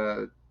it's going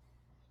to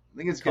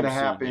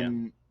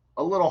happen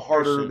a little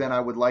harder than I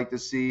would like to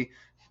see.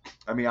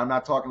 I mean, I'm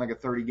not talking like a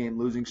 30-game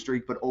losing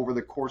streak, but over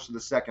the course of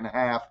the second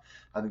half,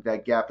 I think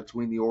that gap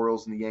between the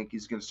Orioles and the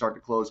Yankees is going to start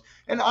to close.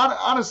 And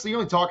honestly, you're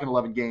only talking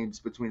 11 games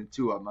between the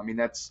two of them. I mean,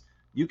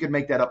 you can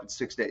make that up in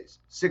 6 days.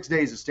 6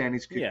 days of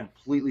standings could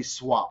completely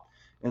swap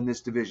in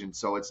this division.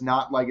 So it's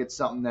not like it's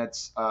something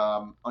that's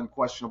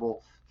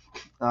unquestionable.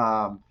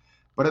 But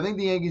I think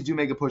the Yankees do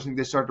make a push. I think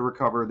they start to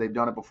recover. They've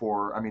done it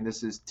before. I mean,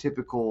 this is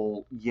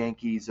typical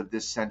Yankees of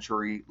this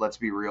century. Let's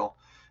be real.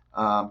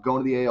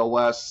 Going to the AL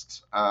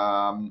West,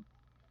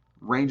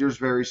 Rangers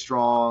very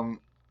strong.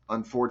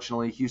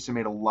 Unfortunately, Houston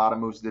made a lot of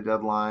moves at the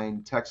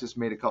deadline. Texas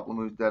made a couple of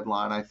moves at the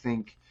deadline. I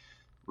think,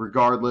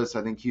 regardless,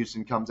 I think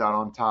Houston comes out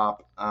on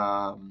top.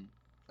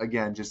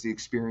 Again, just the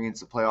experience,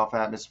 the playoff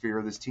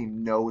atmosphere. This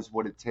team knows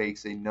what it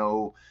takes. They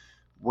know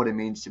what it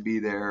means to be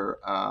there.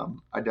 I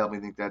definitely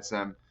think that's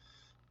them.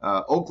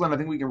 Oakland, I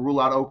think we can rule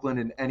out Oakland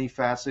in any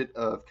facet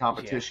of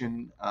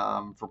competition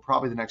for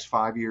probably the next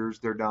 5 years.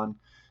 They're done.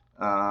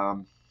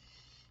 Um,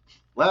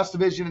 Last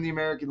division in the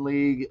American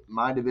League,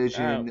 my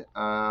division.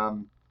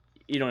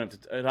 You don't have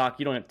to talk.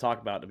 You don't have to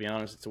talk about it, to be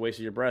honest. It's a waste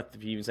of your breath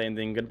if you even say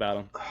anything good about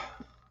them.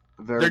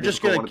 Very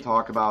difficult one to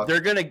talk about.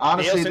 They're gonna.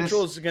 Honestly, AL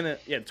Central is gonna.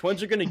 Yeah,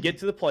 Twins are gonna get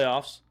to the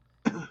playoffs,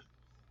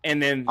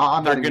 and then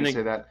I'm not even gonna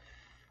say that.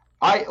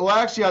 I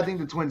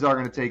think the Twins are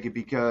gonna take it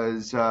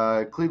because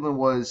Cleveland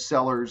was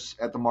sellers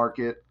at the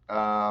market.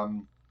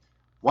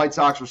 White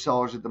Sox were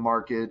sellers at the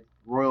market.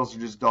 Royals are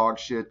just dog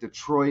shit.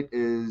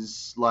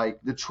 Detroit's like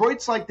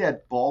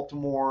that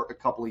Baltimore a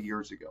couple of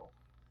years ago.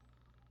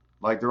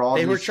 Like they're all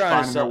just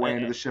finding their way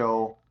into the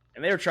show.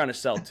 And they were trying to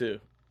sell too.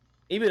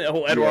 Even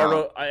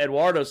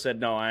Eduardo said,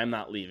 "No, I am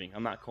not leaving.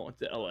 I'm not going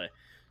to LA."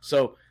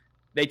 So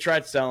they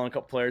tried selling a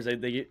couple players.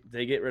 They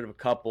get rid of a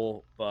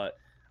couple, but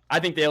I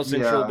think the AL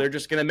Central they're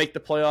just going to make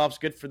the playoffs.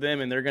 Good for them,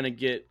 and they're going to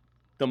get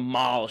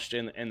demolished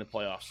in the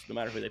playoffs, no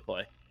matter who they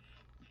play.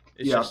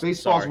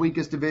 Baseball's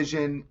weakest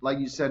division, like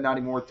you said, not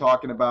even worth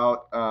talking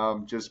about.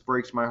 Just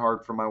breaks my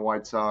heart for my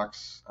White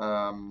Sox.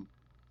 I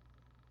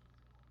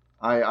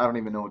don't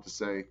even know what to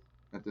say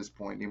at this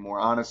point anymore.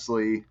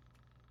 Honestly,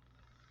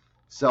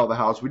 sell the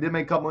house. We did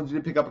make a couple ones. We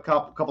did pick up a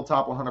couple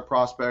top 100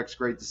 prospects.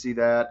 Great to see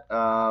that.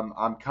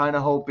 I'm kind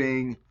of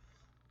hoping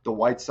the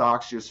White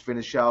Sox just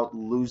finish out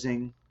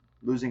losing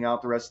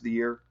out the rest of the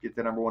year, get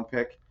the number one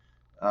pick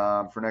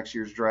for next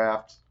year's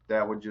draft.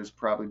 That would just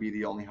probably be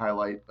the only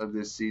highlight of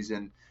this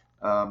season.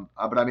 But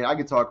I mean, I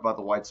could talk about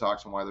the White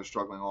Sox and why they're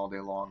struggling all day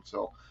long.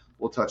 So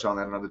we'll touch on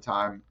that another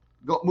time.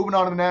 Moving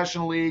on to the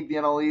National League, the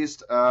NL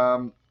East.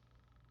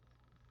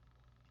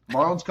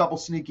 Marlins couple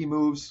sneaky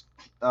moves.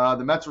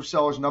 The Mets were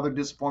sellers, another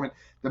disappointment.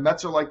 The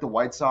Mets are like the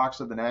White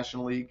Sox of the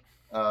National League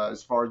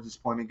as far as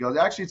disappointment goes.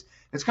 Actually,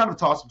 it's kind of a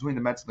toss between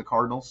the Mets and the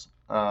Cardinals.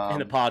 And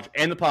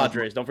the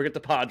Padres. Don't forget the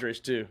Padres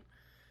too.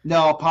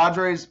 No,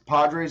 Padres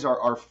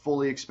are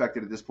fully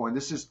expected at this point.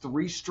 This is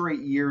 3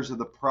 straight years of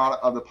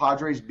the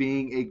Padres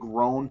being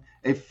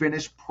a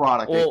finished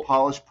product, a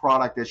polished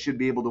product that should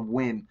be able to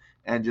win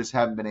and just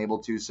haven't been able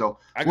to. So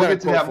we'll get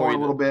to that more in a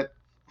little bit.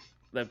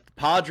 The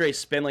Padres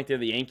spin like they're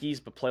the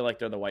Yankees, but play like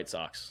they're the White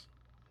Sox.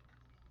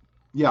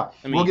 Yeah,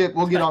 we'll get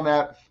on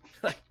that.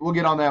 We'll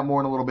get on that more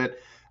in a little bit.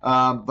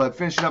 But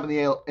finishing up in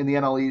the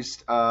NL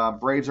East,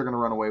 Braves are going to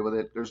run away with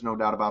it. There's no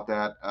doubt about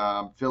that.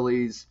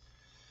 Phillies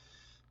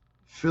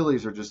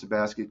are just a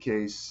basket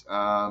case.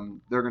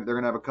 They're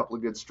gonna have a couple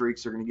of good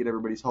streaks. They're gonna get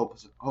everybody's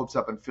hopes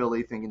up in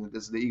Philly, thinking that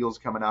this is the Eagles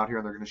coming out here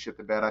and they're gonna shit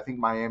the bed. I think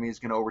Miami is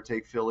gonna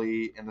overtake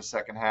Philly in the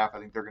second half. I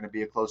think they're gonna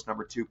be a close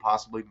number 2,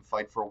 possibly even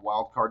fight for a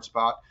wild card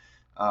spot.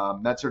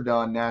 Mets are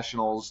done.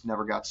 Nationals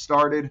never got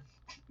started.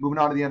 Moving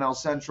on to the NL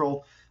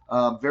Central,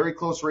 very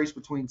close race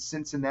between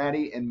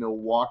Cincinnati and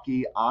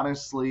Milwaukee.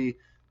 Honestly,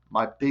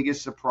 my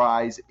biggest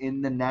surprise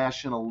in the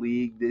National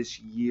League this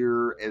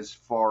year, as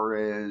far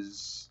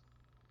as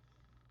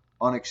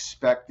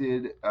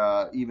unexpected,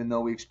 even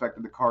though we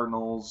expected the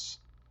Cardinals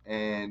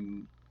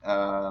and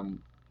the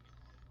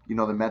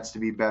Mets to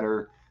be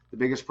better. The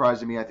biggest prize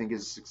to me, I think,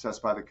 is success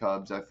by the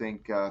Cubs. I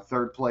think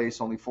third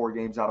place, only 4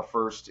 games out of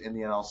first in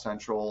the NL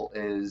Central,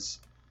 is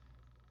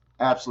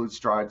absolute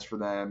strides for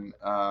them.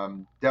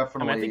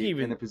 Definitely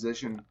in a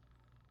position.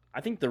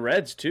 I think the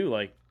Reds too.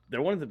 Like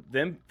they're one of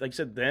them. Like I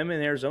said, them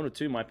in Arizona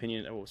too. In my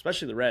opinion,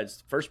 especially the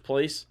Reds. First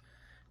place.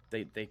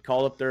 They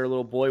called up their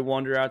little boy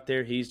wonder out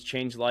there. He's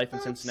changed life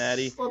in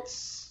Cincinnati.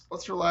 Let's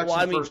relax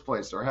in first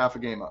place. They're half a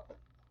game up.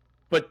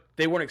 But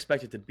they weren't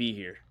expected to be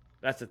here.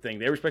 That's the thing.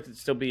 They were expected to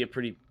still be a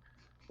pretty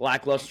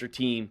lackluster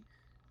team.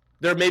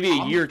 They're maybe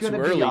a year too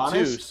early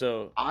too.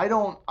 So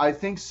I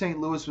think St.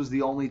 Louis was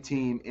the only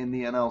team in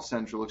the NL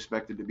Central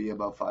expected to be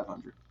above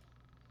 500.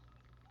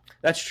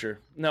 That's true.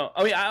 No,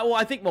 I mean,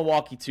 I think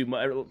Milwaukee too.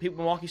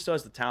 Milwaukee still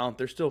has the talent.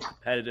 They're still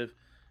competitive.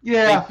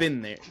 Yeah, they've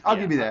been there. I'll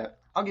give you that.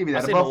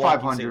 Above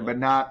 500, but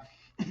not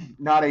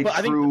a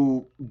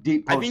true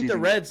deep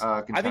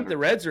postseason. I think the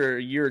Reds are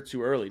a year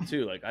too early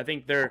too. Like I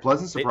think they're a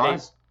pleasant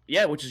surprise.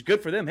 Which is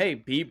good for them. Hey,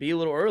 be a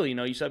little early.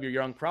 You still have your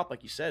young crop,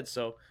 like you said.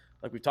 So,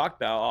 like we talked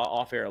about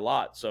off air a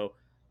lot. So,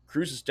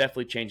 Cruz is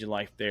definitely changing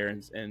life there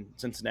in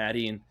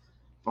Cincinnati, and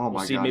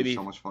God, it's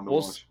so much fun to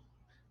watch.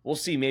 We'll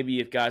see maybe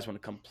if guys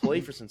want to come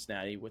play for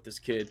Cincinnati with this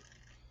kid,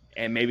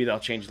 and maybe they'll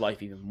change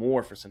life even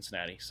more for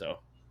Cincinnati. So.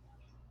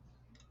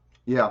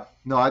 Yeah,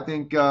 no, I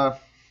think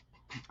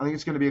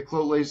it's going to be a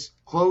close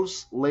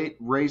late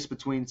race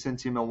between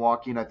Cincy and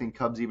Milwaukee, and I think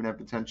Cubs even have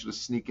potential to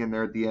sneak in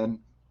there at the end.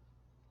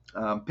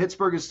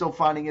 Pittsburgh is still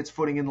finding its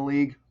footing in the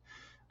league.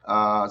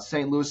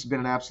 St. Louis has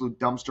been an absolute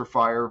dumpster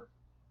fire.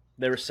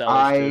 They were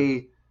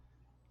sellers.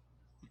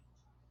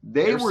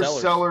 They were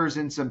sellers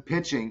in some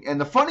pitching, and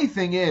the funny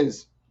thing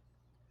is,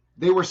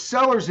 they were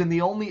sellers in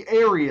the only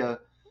area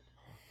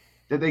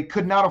that they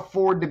could not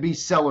afford to be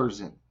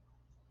sellers in.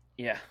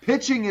 Yeah.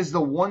 Pitching is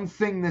the one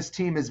thing this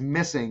team is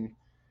missing,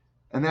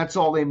 and that's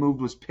all they moved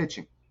was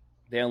pitching.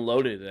 They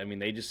unloaded. I mean,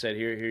 they just said,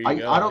 "Here you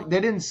go."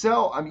 They didn't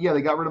sell. I mean,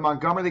 they got rid of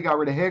Montgomery. They got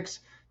rid of Hicks.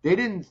 They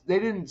didn't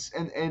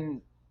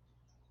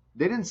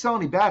sell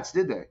any bats,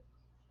 did they?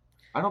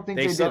 I don't think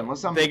they did.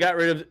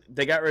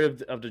 They got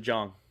rid of De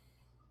Jong.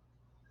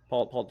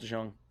 Paul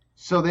DeJong.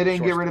 So they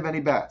didn't get rid of any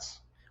bats.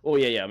 Oh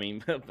yeah. I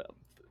mean,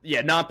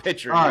 yeah,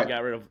 non-pitcher. All right.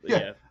 Got rid of. Yeah.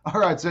 Yeah. All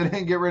right. So they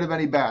didn't get rid of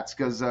any bats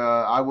because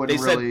I wouldn't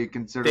really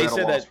consider that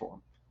a loss for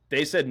them.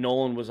 They said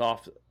Nolan was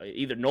off.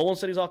 Either Nolan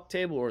said he's off the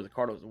table, or the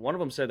Cardinals. One of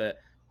them said that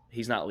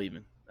he's not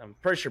leaving. I'm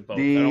pretty sure both.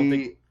 I don't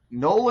think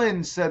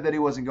Nolan said that he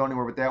wasn't going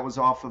anywhere, but that was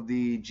off of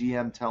the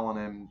GM telling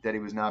him that he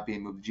was not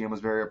being moved. The GM was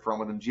very upfront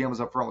with him. GM was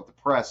upfront with the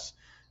press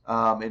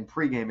in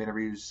pregame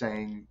interviews,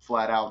 saying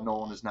flat out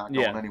Nolan is not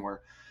going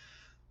anywhere.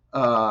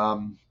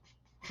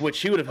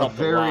 Which he would have helped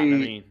a lot. I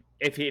mean,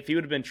 if he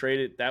would have been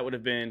traded, that would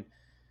have been.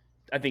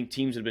 I think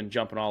teams would have been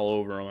jumping all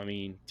over him. I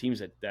mean, teams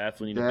that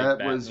definitely need a big bat.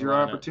 That was your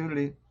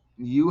opportunity.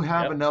 You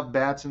have enough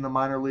bats in the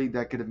minor league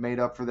that could have made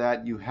up for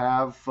that. You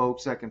have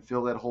folks that can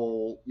fill that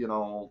hole,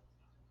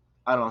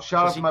 I don't know.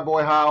 Shout out to my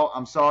boy Howe.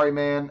 I'm sorry,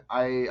 man.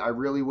 I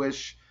really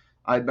wish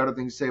I had better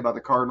things to say about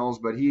the Cardinals,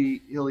 but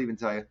he'll even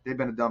tell you. They've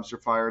been a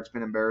dumpster fire. It's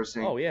been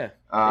embarrassing. Oh, yeah.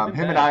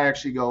 Him and I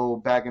actually go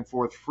back and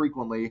forth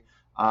frequently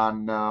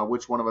on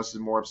which one of us is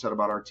more upset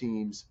about our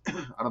teams.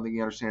 I don't think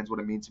he understands what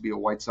it means to be a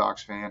White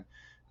Sox fan.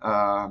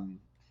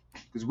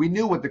 Because we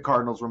knew what the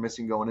Cardinals were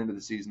missing going into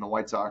the season. The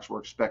White Sox were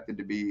expected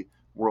to be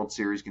World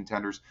Series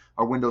contenders.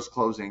 Our window's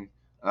closing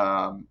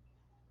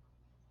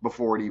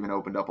before it even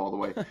opened up all the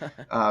way.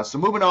 So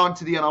moving on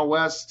to the NL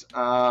West,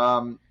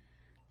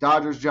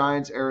 Dodgers,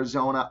 Giants,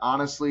 Arizona.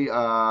 Honestly,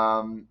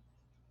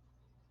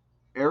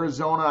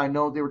 Arizona, I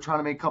know they were trying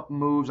to make a couple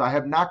moves. I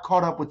have not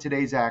caught up with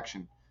today's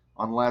action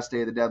on the last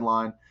day of the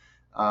deadline,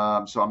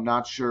 so I'm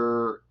not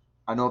sure.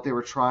 I know that they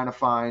were trying to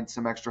find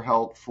some extra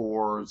help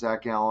for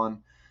Zach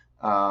Allen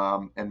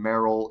and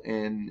Merrill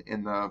in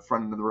the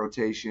front end of the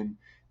rotation.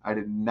 I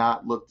did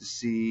not look to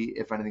see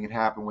if anything had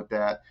happened with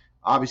that.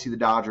 Obviously, the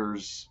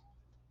Dodgers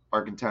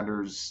are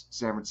contenders.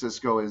 San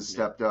Francisco has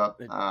stepped up.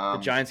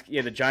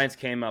 The Giants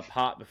came up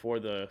hot before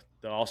the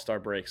All-Star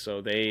break, so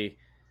they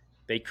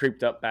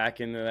creeped up back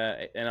into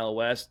that NL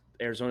West.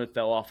 Arizona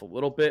fell off a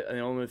little bit, and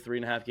only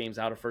 3.5 games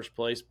out of first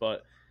place.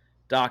 But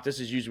Doc, this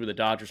is usually where the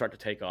Dodgers start to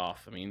take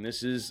off. I mean,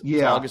 this is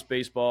August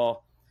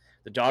baseball.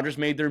 The Dodgers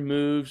made their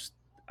moves.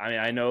 I mean,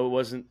 I know it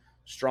wasn't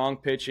strong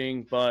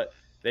pitching, but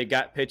they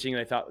got pitching.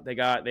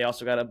 They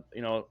also got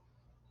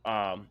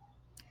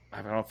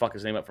I don't know, fuck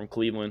his name up from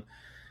Cleveland.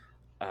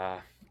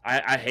 I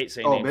hate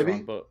saying names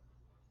wrong, but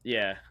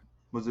yeah.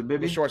 Was it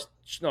Bibby?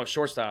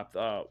 Shortstop.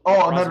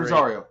 Ahmed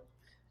Rosario.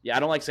 Yeah, I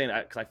don't like saying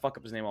that because I fuck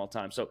up his name all the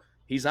time. So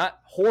he's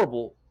not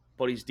horrible,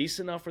 but he's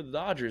decent enough for the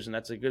Dodgers, and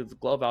that's a good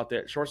glove out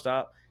there.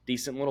 Shortstop,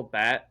 decent little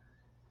bat.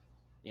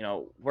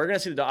 We're gonna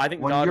see I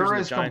think the Dodgers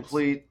and the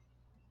Giants.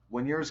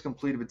 When you're as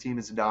complete of a team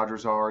as the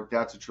Dodgers are,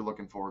 that's what you're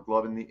looking for.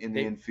 Glove in the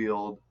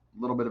infield, a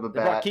little bit of a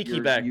bat. They brought Kiki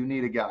back. You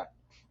need a guy.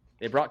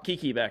 They brought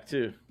Kiki back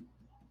too.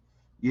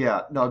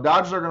 Yeah, no,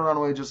 Dodgers are going to run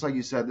away just like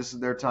you said. This is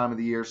their time of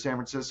the year. San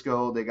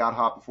Francisco, they got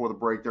hot before the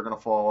break. They're going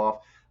to fall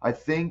off. I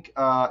think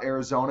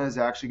Arizona is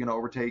actually going to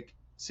overtake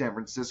San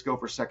Francisco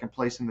for second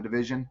place in the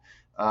division.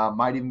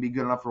 Might even be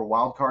good enough for a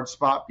wild card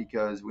spot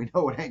because we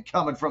know it ain't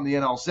coming from the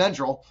NL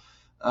Central.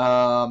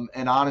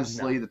 And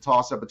honestly, the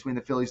toss-up between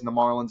the Phillies and the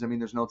Marlins, I mean,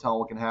 there's no telling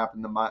what can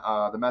happen.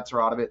 The Mets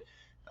are out of it.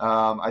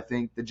 I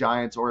think the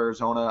Giants or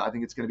Arizona, I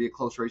think it's going to be a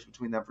close race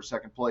between them for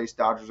second place.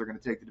 Dodgers are going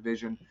to take the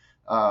division.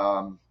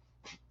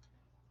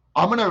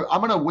 I'm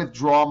gonna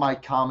withdraw my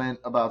comment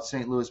about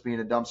St. Louis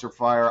being a dumpster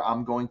fire.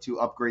 I'm going to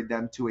upgrade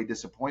them to a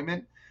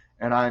disappointment,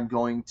 and I'm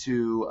going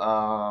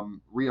to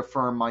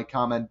reaffirm my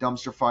comment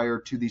dumpster fire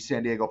to the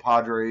San Diego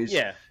Padres.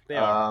 Yeah, they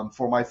are.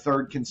 For my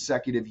third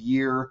consecutive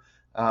year.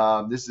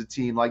 This is a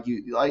team like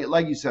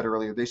you said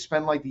earlier. They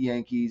spend like the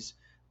Yankees.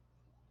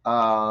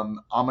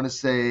 I'm gonna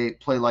say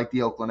play like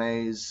the Oakland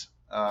A's.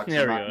 I'm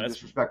not gonna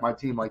disrespect my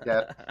team like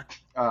that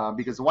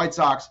because the White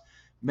Sox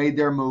made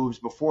their moves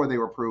before they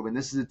were proven.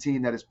 This is a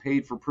team that is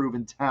paid for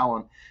proven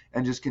talent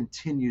and just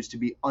continues to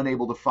be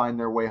unable to find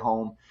their way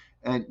home.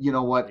 And you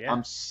know what? Yeah.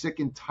 I'm sick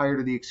and tired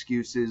of the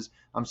excuses.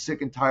 I'm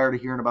sick and tired of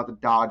hearing about the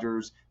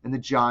Dodgers and the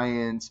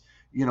Giants.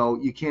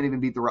 You can't even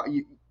beat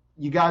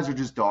you guys are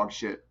just dog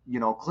shit.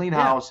 Clean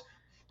house.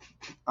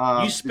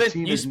 You spent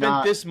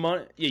this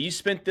money. Yeah, you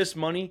spent this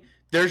money.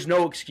 There's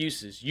no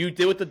excuses. You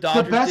did what the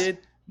Dodgers did.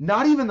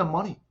 Not even the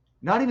money.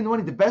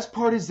 The best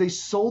part is they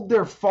sold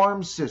their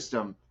farm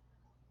system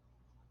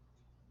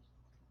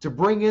to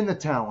bring in the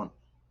talent,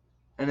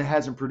 and it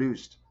hasn't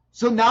produced.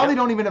 So now they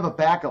don't even have a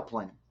backup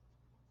plan.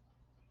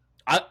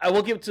 I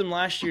will give it to them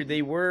last year.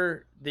 They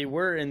were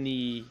in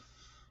the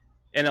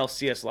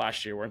NLCS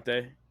last year, weren't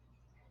they?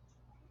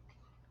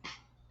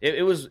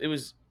 It was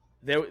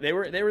they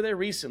were there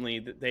recently.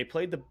 They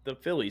played the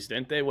Phillies,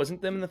 didn't they?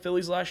 Wasn't them in the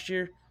Phillies last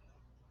year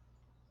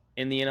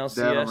in the NLCS?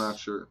 That I'm not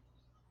sure.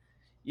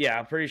 Yeah,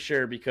 I'm pretty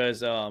sure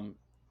because I'm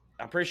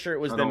pretty sure it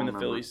was them in the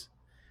Phillies.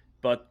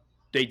 But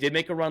they did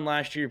make a run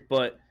last year,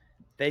 but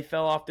they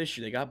fell off this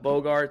year. They got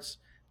Bogarts.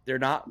 They're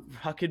not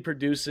fucking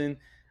producing.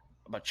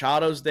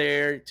 Machado's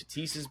there.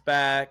 Tatis is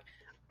back.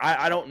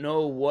 I don't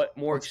know what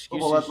more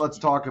excuses. Well, let's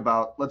talk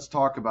about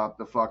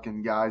the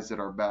fucking guys that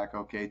are back.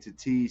 Okay,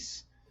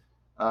 Tatis.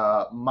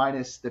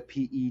 minus the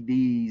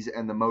PEDs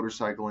and the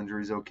motorcycle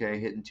injuries. Okay,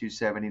 hitting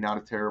 270, not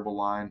a terrible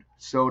line.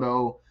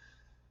 Soto,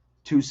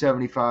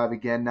 275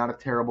 again, not a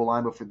terrible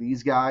line, but for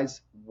these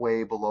guys,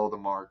 way below the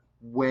mark.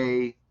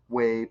 Way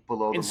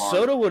below the mark.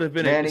 Soto would have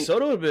been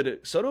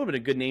a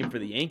good name for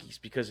the Yankees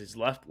because his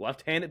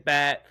left-handed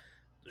bat,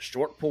 the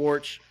short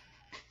porch.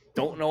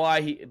 Don't know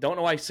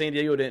why San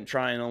Diego didn't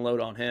try and unload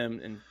on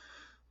him. And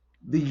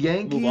the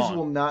Yankees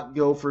will not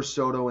go for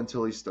Soto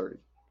until he's 30.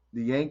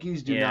 The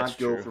Yankees do not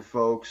go for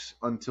folks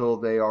until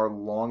they are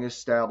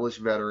long-established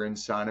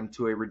veterans, sign them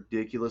to a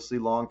ridiculously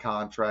long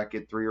contract,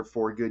 get 3 or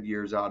 4 good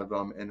years out of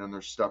them, and then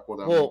they're stuck with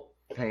them. Well,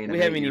 paying we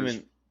them haven't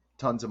even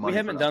tons of money. We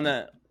haven't done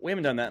that. We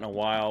haven't done that in a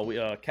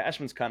while.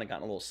 Cashman's kind of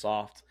gotten a little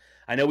soft.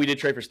 I know we did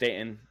trade for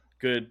Stanton,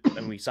 good,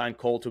 and we signed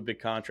Cole to a big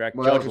contract.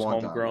 Well, Judge was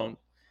homegrown.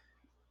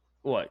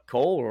 What,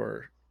 Cole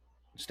or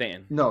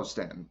Stanton? No,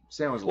 Stanton.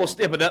 Stanton was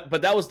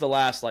but that was the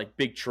last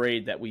big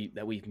trade that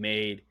we've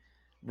made.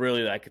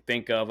 Really, that I could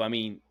think of. I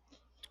mean,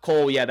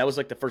 Cole, that was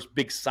the first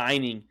big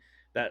signing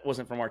that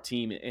wasn't from our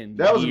team in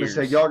that was years.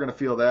 A mistake. Y'all are gonna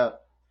feel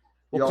that.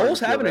 Well,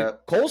 Cole's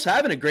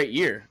having a great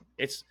year.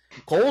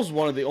 Cole's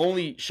one of the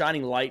only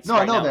shining lights. No,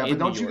 right I know now that, but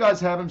don't you guys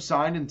have him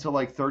signed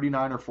until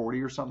 39 or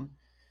 40 or something?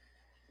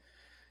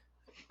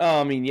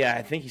 I mean,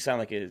 I think he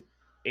signed a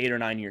 8 or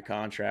 9 year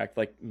contract,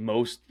 like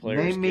most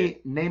players.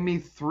 Name me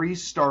 3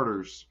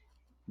 starters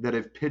that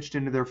have pitched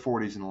into their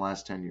 40s in the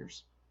last 10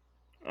 years.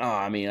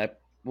 I mean,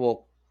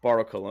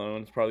 Bardo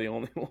Colon is probably the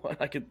only one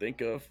I can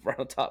think of right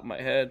on the top of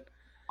my head.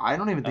 I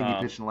don't even think he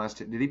pitched in the last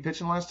 10. Did he pitch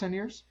in the last 10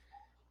 years?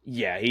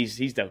 Yeah, he's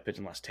definitely pitched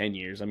in the last 10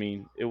 years. I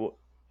mean,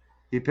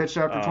 he pitched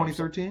after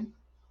 2013?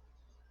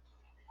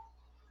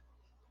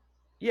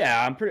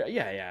 Yeah, I'm pretty.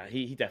 Yeah,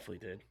 he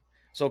definitely did.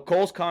 So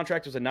Cole's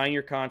contract was a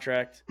 9-year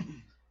contract.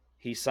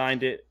 He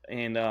signed it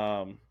in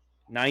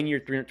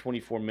 9-year,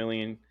 $324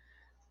 million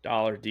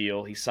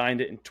deal. He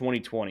signed it in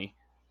 2020.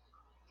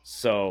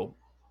 So,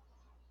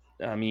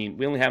 I mean,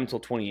 we only have him until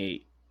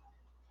 28,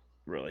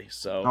 really.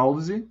 So how old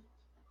is he?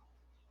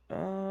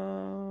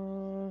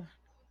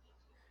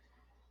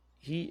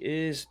 He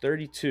is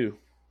 32.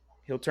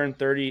 He'll turn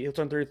 30. He'll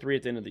turn 33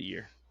 at the end of the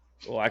year.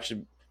 Well,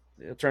 actually,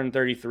 he'll turn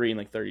 33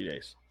 in 30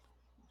 days.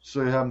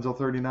 So you have him until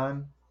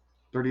 39?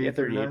 38, yeah,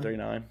 38,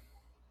 39.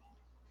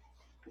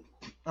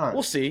 All right.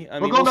 We'll see.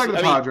 Going back to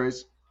the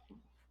Padres.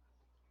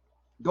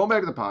 Going back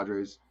to the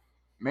Padres.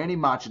 Manny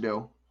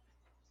Machado.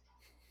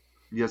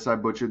 Yes, I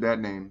butchered that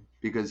name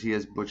because he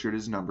has butchered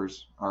his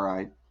numbers. All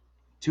right.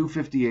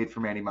 258 for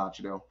Manny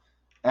Machado.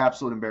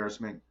 Absolute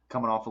embarrassment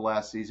coming off of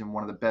last season.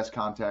 One of the best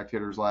contact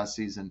hitters last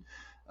season.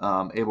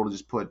 Able to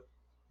just put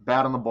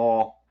bat on the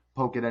ball,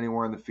 poke it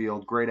anywhere in the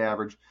field. Great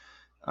average.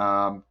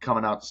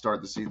 Coming out to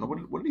start the season.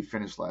 What did he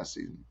finish last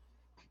season?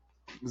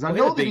 Because I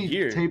know that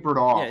he tapered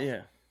off.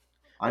 Yeah.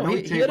 I know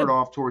he tapered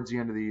off towards the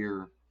end of the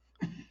year.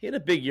 He had a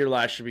big year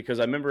last year because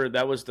I remember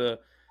that was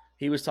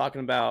he was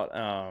talking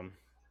about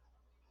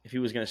if he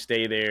was going to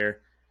stay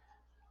there.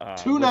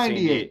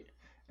 298.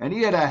 And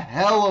he had a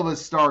hell of a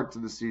start to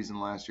the season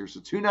last year. So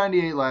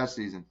 298 last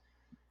season.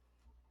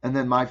 And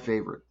then my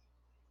favorite.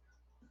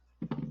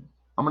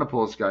 I'm going to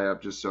pull this guy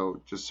up just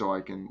so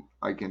I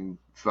can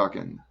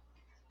fucking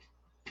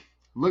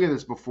look at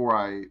this before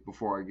I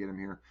get him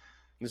here.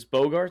 This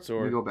Bogarts or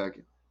let me go back.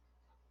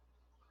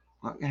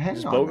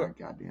 Hang on, Bogart?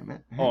 God damn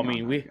it.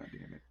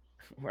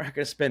 We're not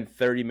going to spend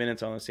 30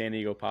 minutes on the San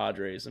Diego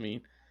Padres. I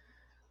mean,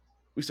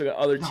 we still got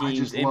other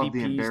teams,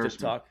 MVPs to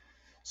talk.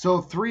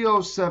 So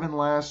 307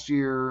 last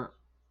year.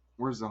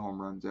 Where's the home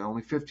runs?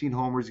 Only 15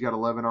 homers. He got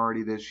 11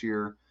 already this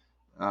year.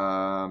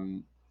 But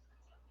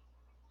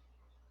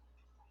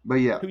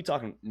yeah. Who are we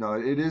talking? No,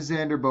 it is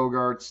Xander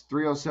Bogaerts.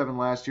 307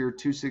 last year,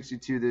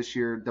 262 this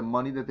year. The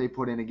money that they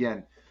put in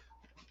again.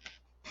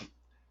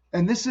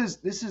 And this is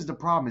the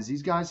problem is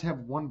these guys have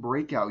one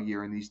breakout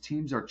year and these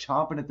teams are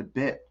chomping at the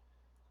bit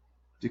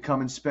to come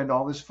and spend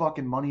all this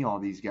fucking money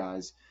on these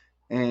guys.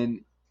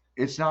 And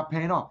it's not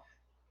paying off.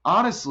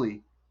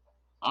 Honestly,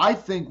 I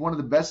think one of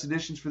the best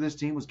additions for this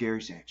team was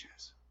Gary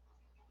Sanchez.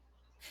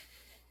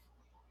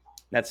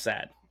 That's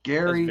sad.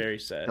 That's very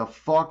sad. The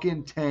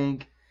fucking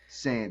tank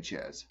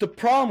Sanchez. The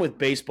problem with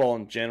baseball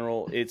in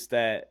general is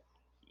that,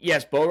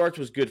 yes, Bogarts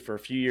was good for a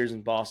few years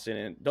in Boston.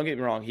 And don't get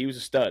me wrong, he was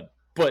a stud.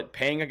 But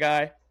paying a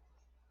guy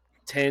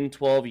 10,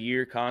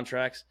 12-year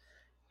contracts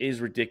is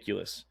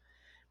ridiculous.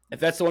 If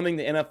that's the one thing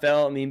the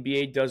NFL and the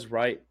NBA does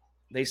right,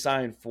 they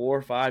sign 4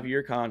 or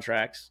 5-year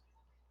contracts,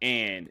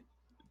 and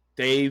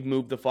they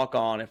move the fuck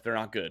on if they're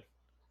not good.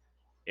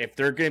 If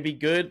they're going to be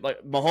good,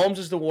 like Mahomes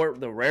is the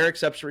rare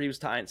exception where he was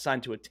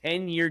signed to a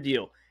 10-year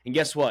deal. And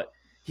guess what?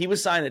 He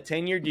was signed a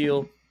 10-year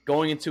deal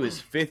going into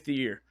his 5th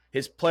year,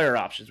 his player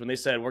options, when they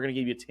said, we're going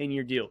to give you a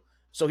 10-year deal.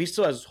 So he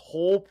still has his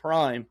whole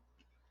prime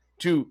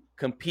to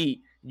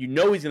compete. You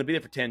know he's going to be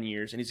there for 10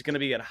 years, and he's going to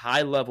be at a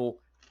high level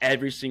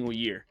every single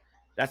year.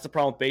 That's the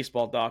problem with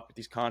baseball, Doc, with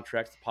these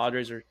contracts. The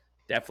Padres are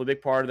definitely a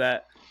big part of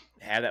that.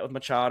 They have that with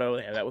Machado.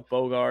 They have that with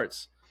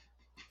Bogarts.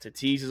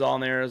 Tatis is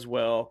on there as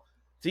well.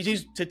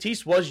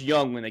 Tatis was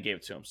young when they gave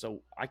it to him,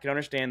 so I can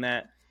understand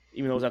that.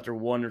 even though it was after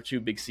 1 or 2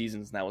 big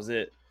seasons, and that was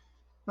it.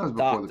 That was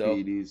before the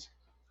PEDs.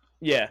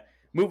 Yeah.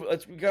 We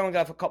only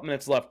got a couple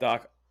minutes left,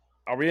 Doc.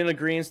 Are we in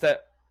agreement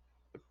that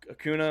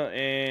Acuna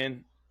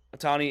and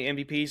Ohtani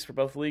MVPs for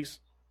both leagues?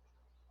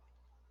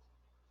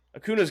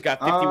 Acuna's got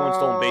 51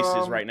 stolen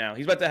bases right now.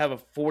 He's about to have a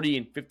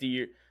 40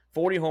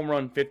 home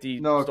run, 50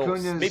 No,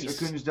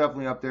 Acuna's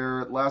definitely up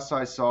there. Last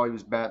I saw, he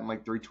was batting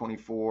like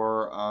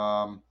 324.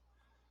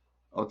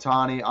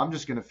 Ohtani, I'm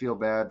just going to feel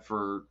bad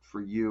for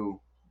you,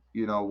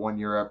 1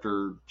 year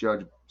after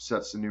Judge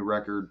sets the new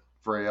record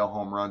for AL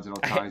home runs, and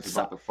Ohtani's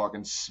about to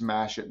fucking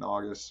smash it in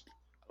August.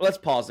 Let's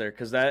pause there,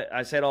 because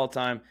I say it all the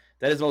time.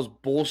 That is the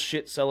most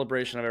bullshit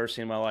celebration I've ever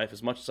seen in my life.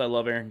 As much as I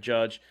love Aaron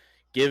Judge,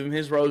 give him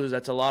his roses.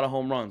 That's a lot of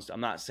home runs.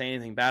 I'm not saying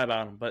anything bad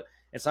about him, but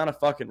it's not a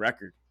fucking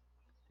record.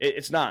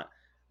 It's not.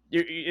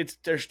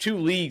 There's 2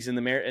 leagues in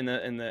the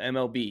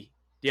MLB.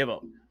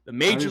 The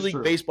Major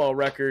League Baseball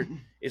record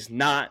is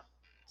not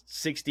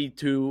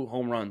 62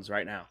 home runs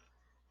right now.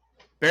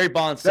 Barry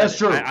Bonds said that's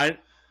true.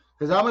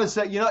 Because I'm going to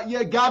say,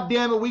 God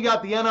damn it, we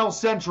got the NL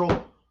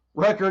Central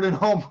record in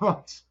home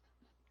runs.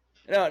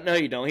 No,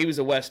 you don't. He was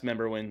a West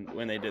member when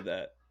they did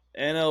that.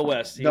 NL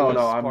West. I'm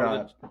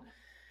not.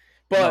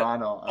 But I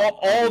know.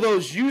 All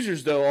those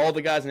users, though, all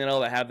the guys in the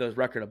NL that have those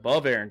record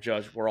above Aaron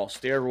Judge were all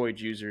steroid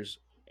users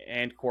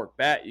and cork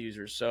bat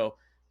users. So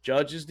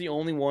Judge is the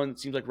only one. It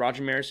seems like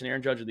Roger Maris and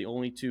Aaron Judge are the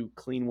only 2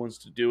 clean ones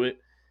to do it,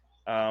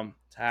 to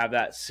have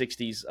that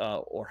 60s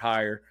or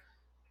higher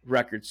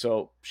record.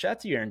 So shout out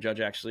to you, Aaron Judge,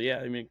 actually. Yeah,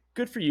 I mean,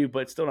 good for you,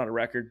 but it's still not a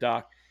record,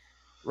 Doc.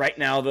 Right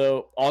now,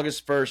 though,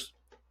 August 1st,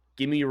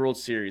 give me your World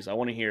Series. I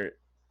want to hear it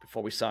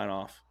before we sign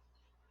off.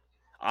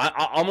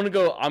 I'm gonna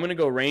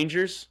go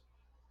Rangers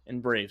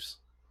and Braves.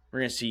 We're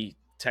gonna see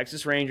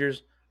Texas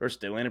Rangers versus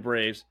the Atlanta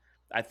Braves.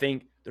 I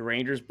think the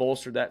Rangers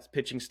bolstered that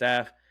pitching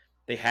staff.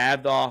 They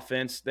have the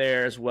offense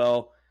there as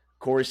well.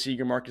 Corey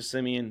Seager, Marcus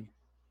Semien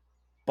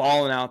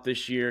balling out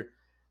this year.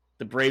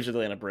 The Braves are the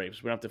Atlanta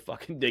Braves. We don't have to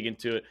fucking dig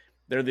into it.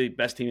 They're the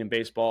best team in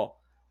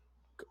baseball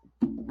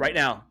right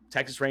now.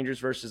 Texas Rangers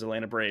versus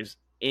Atlanta Braves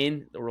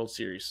in the World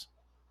Series.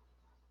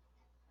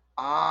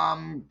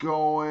 I'm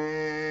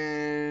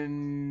going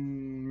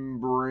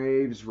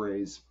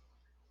Braves.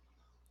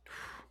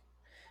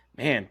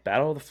 Man,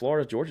 battle of the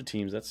Florida Georgia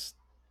teams. I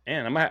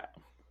might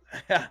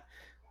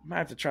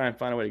have to try and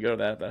find a way to go to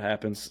that if that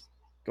happens.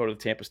 Go to the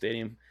Tampa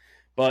Stadium.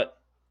 But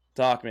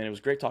Doc, man, it was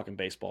great talking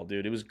baseball,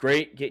 dude. It was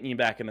great getting you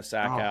back in the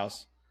Sack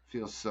House.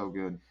 Feels so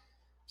good.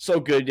 So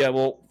good, yeah.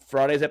 Well,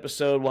 Friday's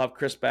episode, we'll have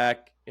Chris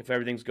back if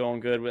everything's going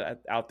good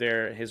out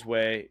there his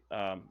way.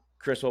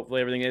 Chris,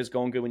 hopefully everything is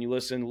going good when you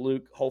listen.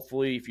 Luke,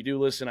 hopefully if you do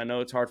listen, I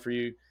know it's hard for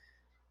you.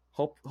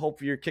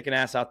 Hope you're kicking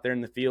ass out there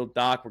in the field.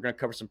 Doc, we're going to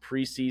cover some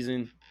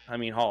preseason,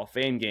 Hall of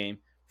Fame game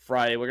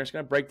Friday. We're just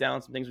going to break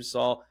down some things we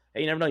saw.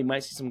 Hey, you never know. You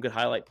might see some good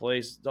highlight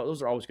plays.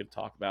 Those are always good to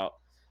talk about.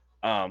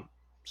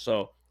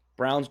 So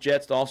Browns,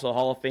 Jets, also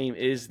Hall of Fame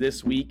is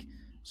this week.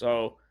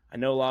 So I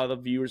know a lot of the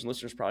viewers and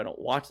listeners probably don't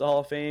watch the Hall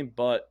of Fame,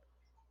 but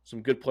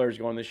some good players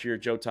going this year.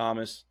 Joe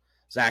Thomas,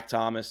 Zach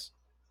Thomas,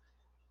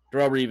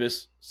 Darrelle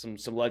Revis, some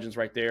legends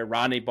right there.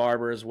 Rodney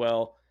Barber as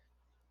well.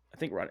 I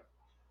think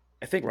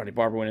Rodney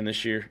Barber went in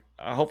this year.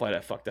 I hope I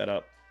fucked that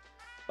up.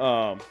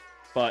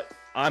 But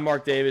I'm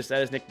Mark Davis.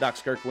 That is Nick Doc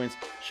Skirkwins.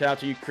 Shout out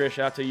to you, Chris.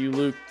 Shout out to you,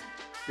 Luke.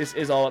 This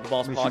is All At The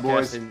Balls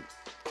podcast, and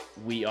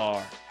we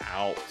are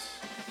out.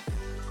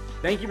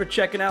 Thank you for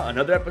checking out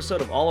another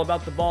episode of All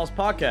About the Balls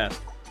podcast.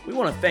 We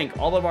want to thank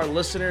all of our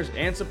listeners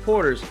and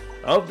supporters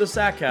of the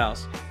Sack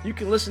House. You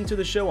can listen to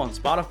the show on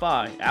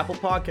Spotify, Apple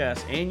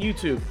Podcasts, and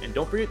YouTube. And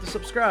don't forget to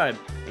subscribe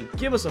and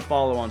give us a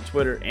follow on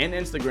Twitter and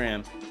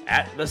Instagram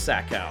at the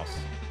Sack House.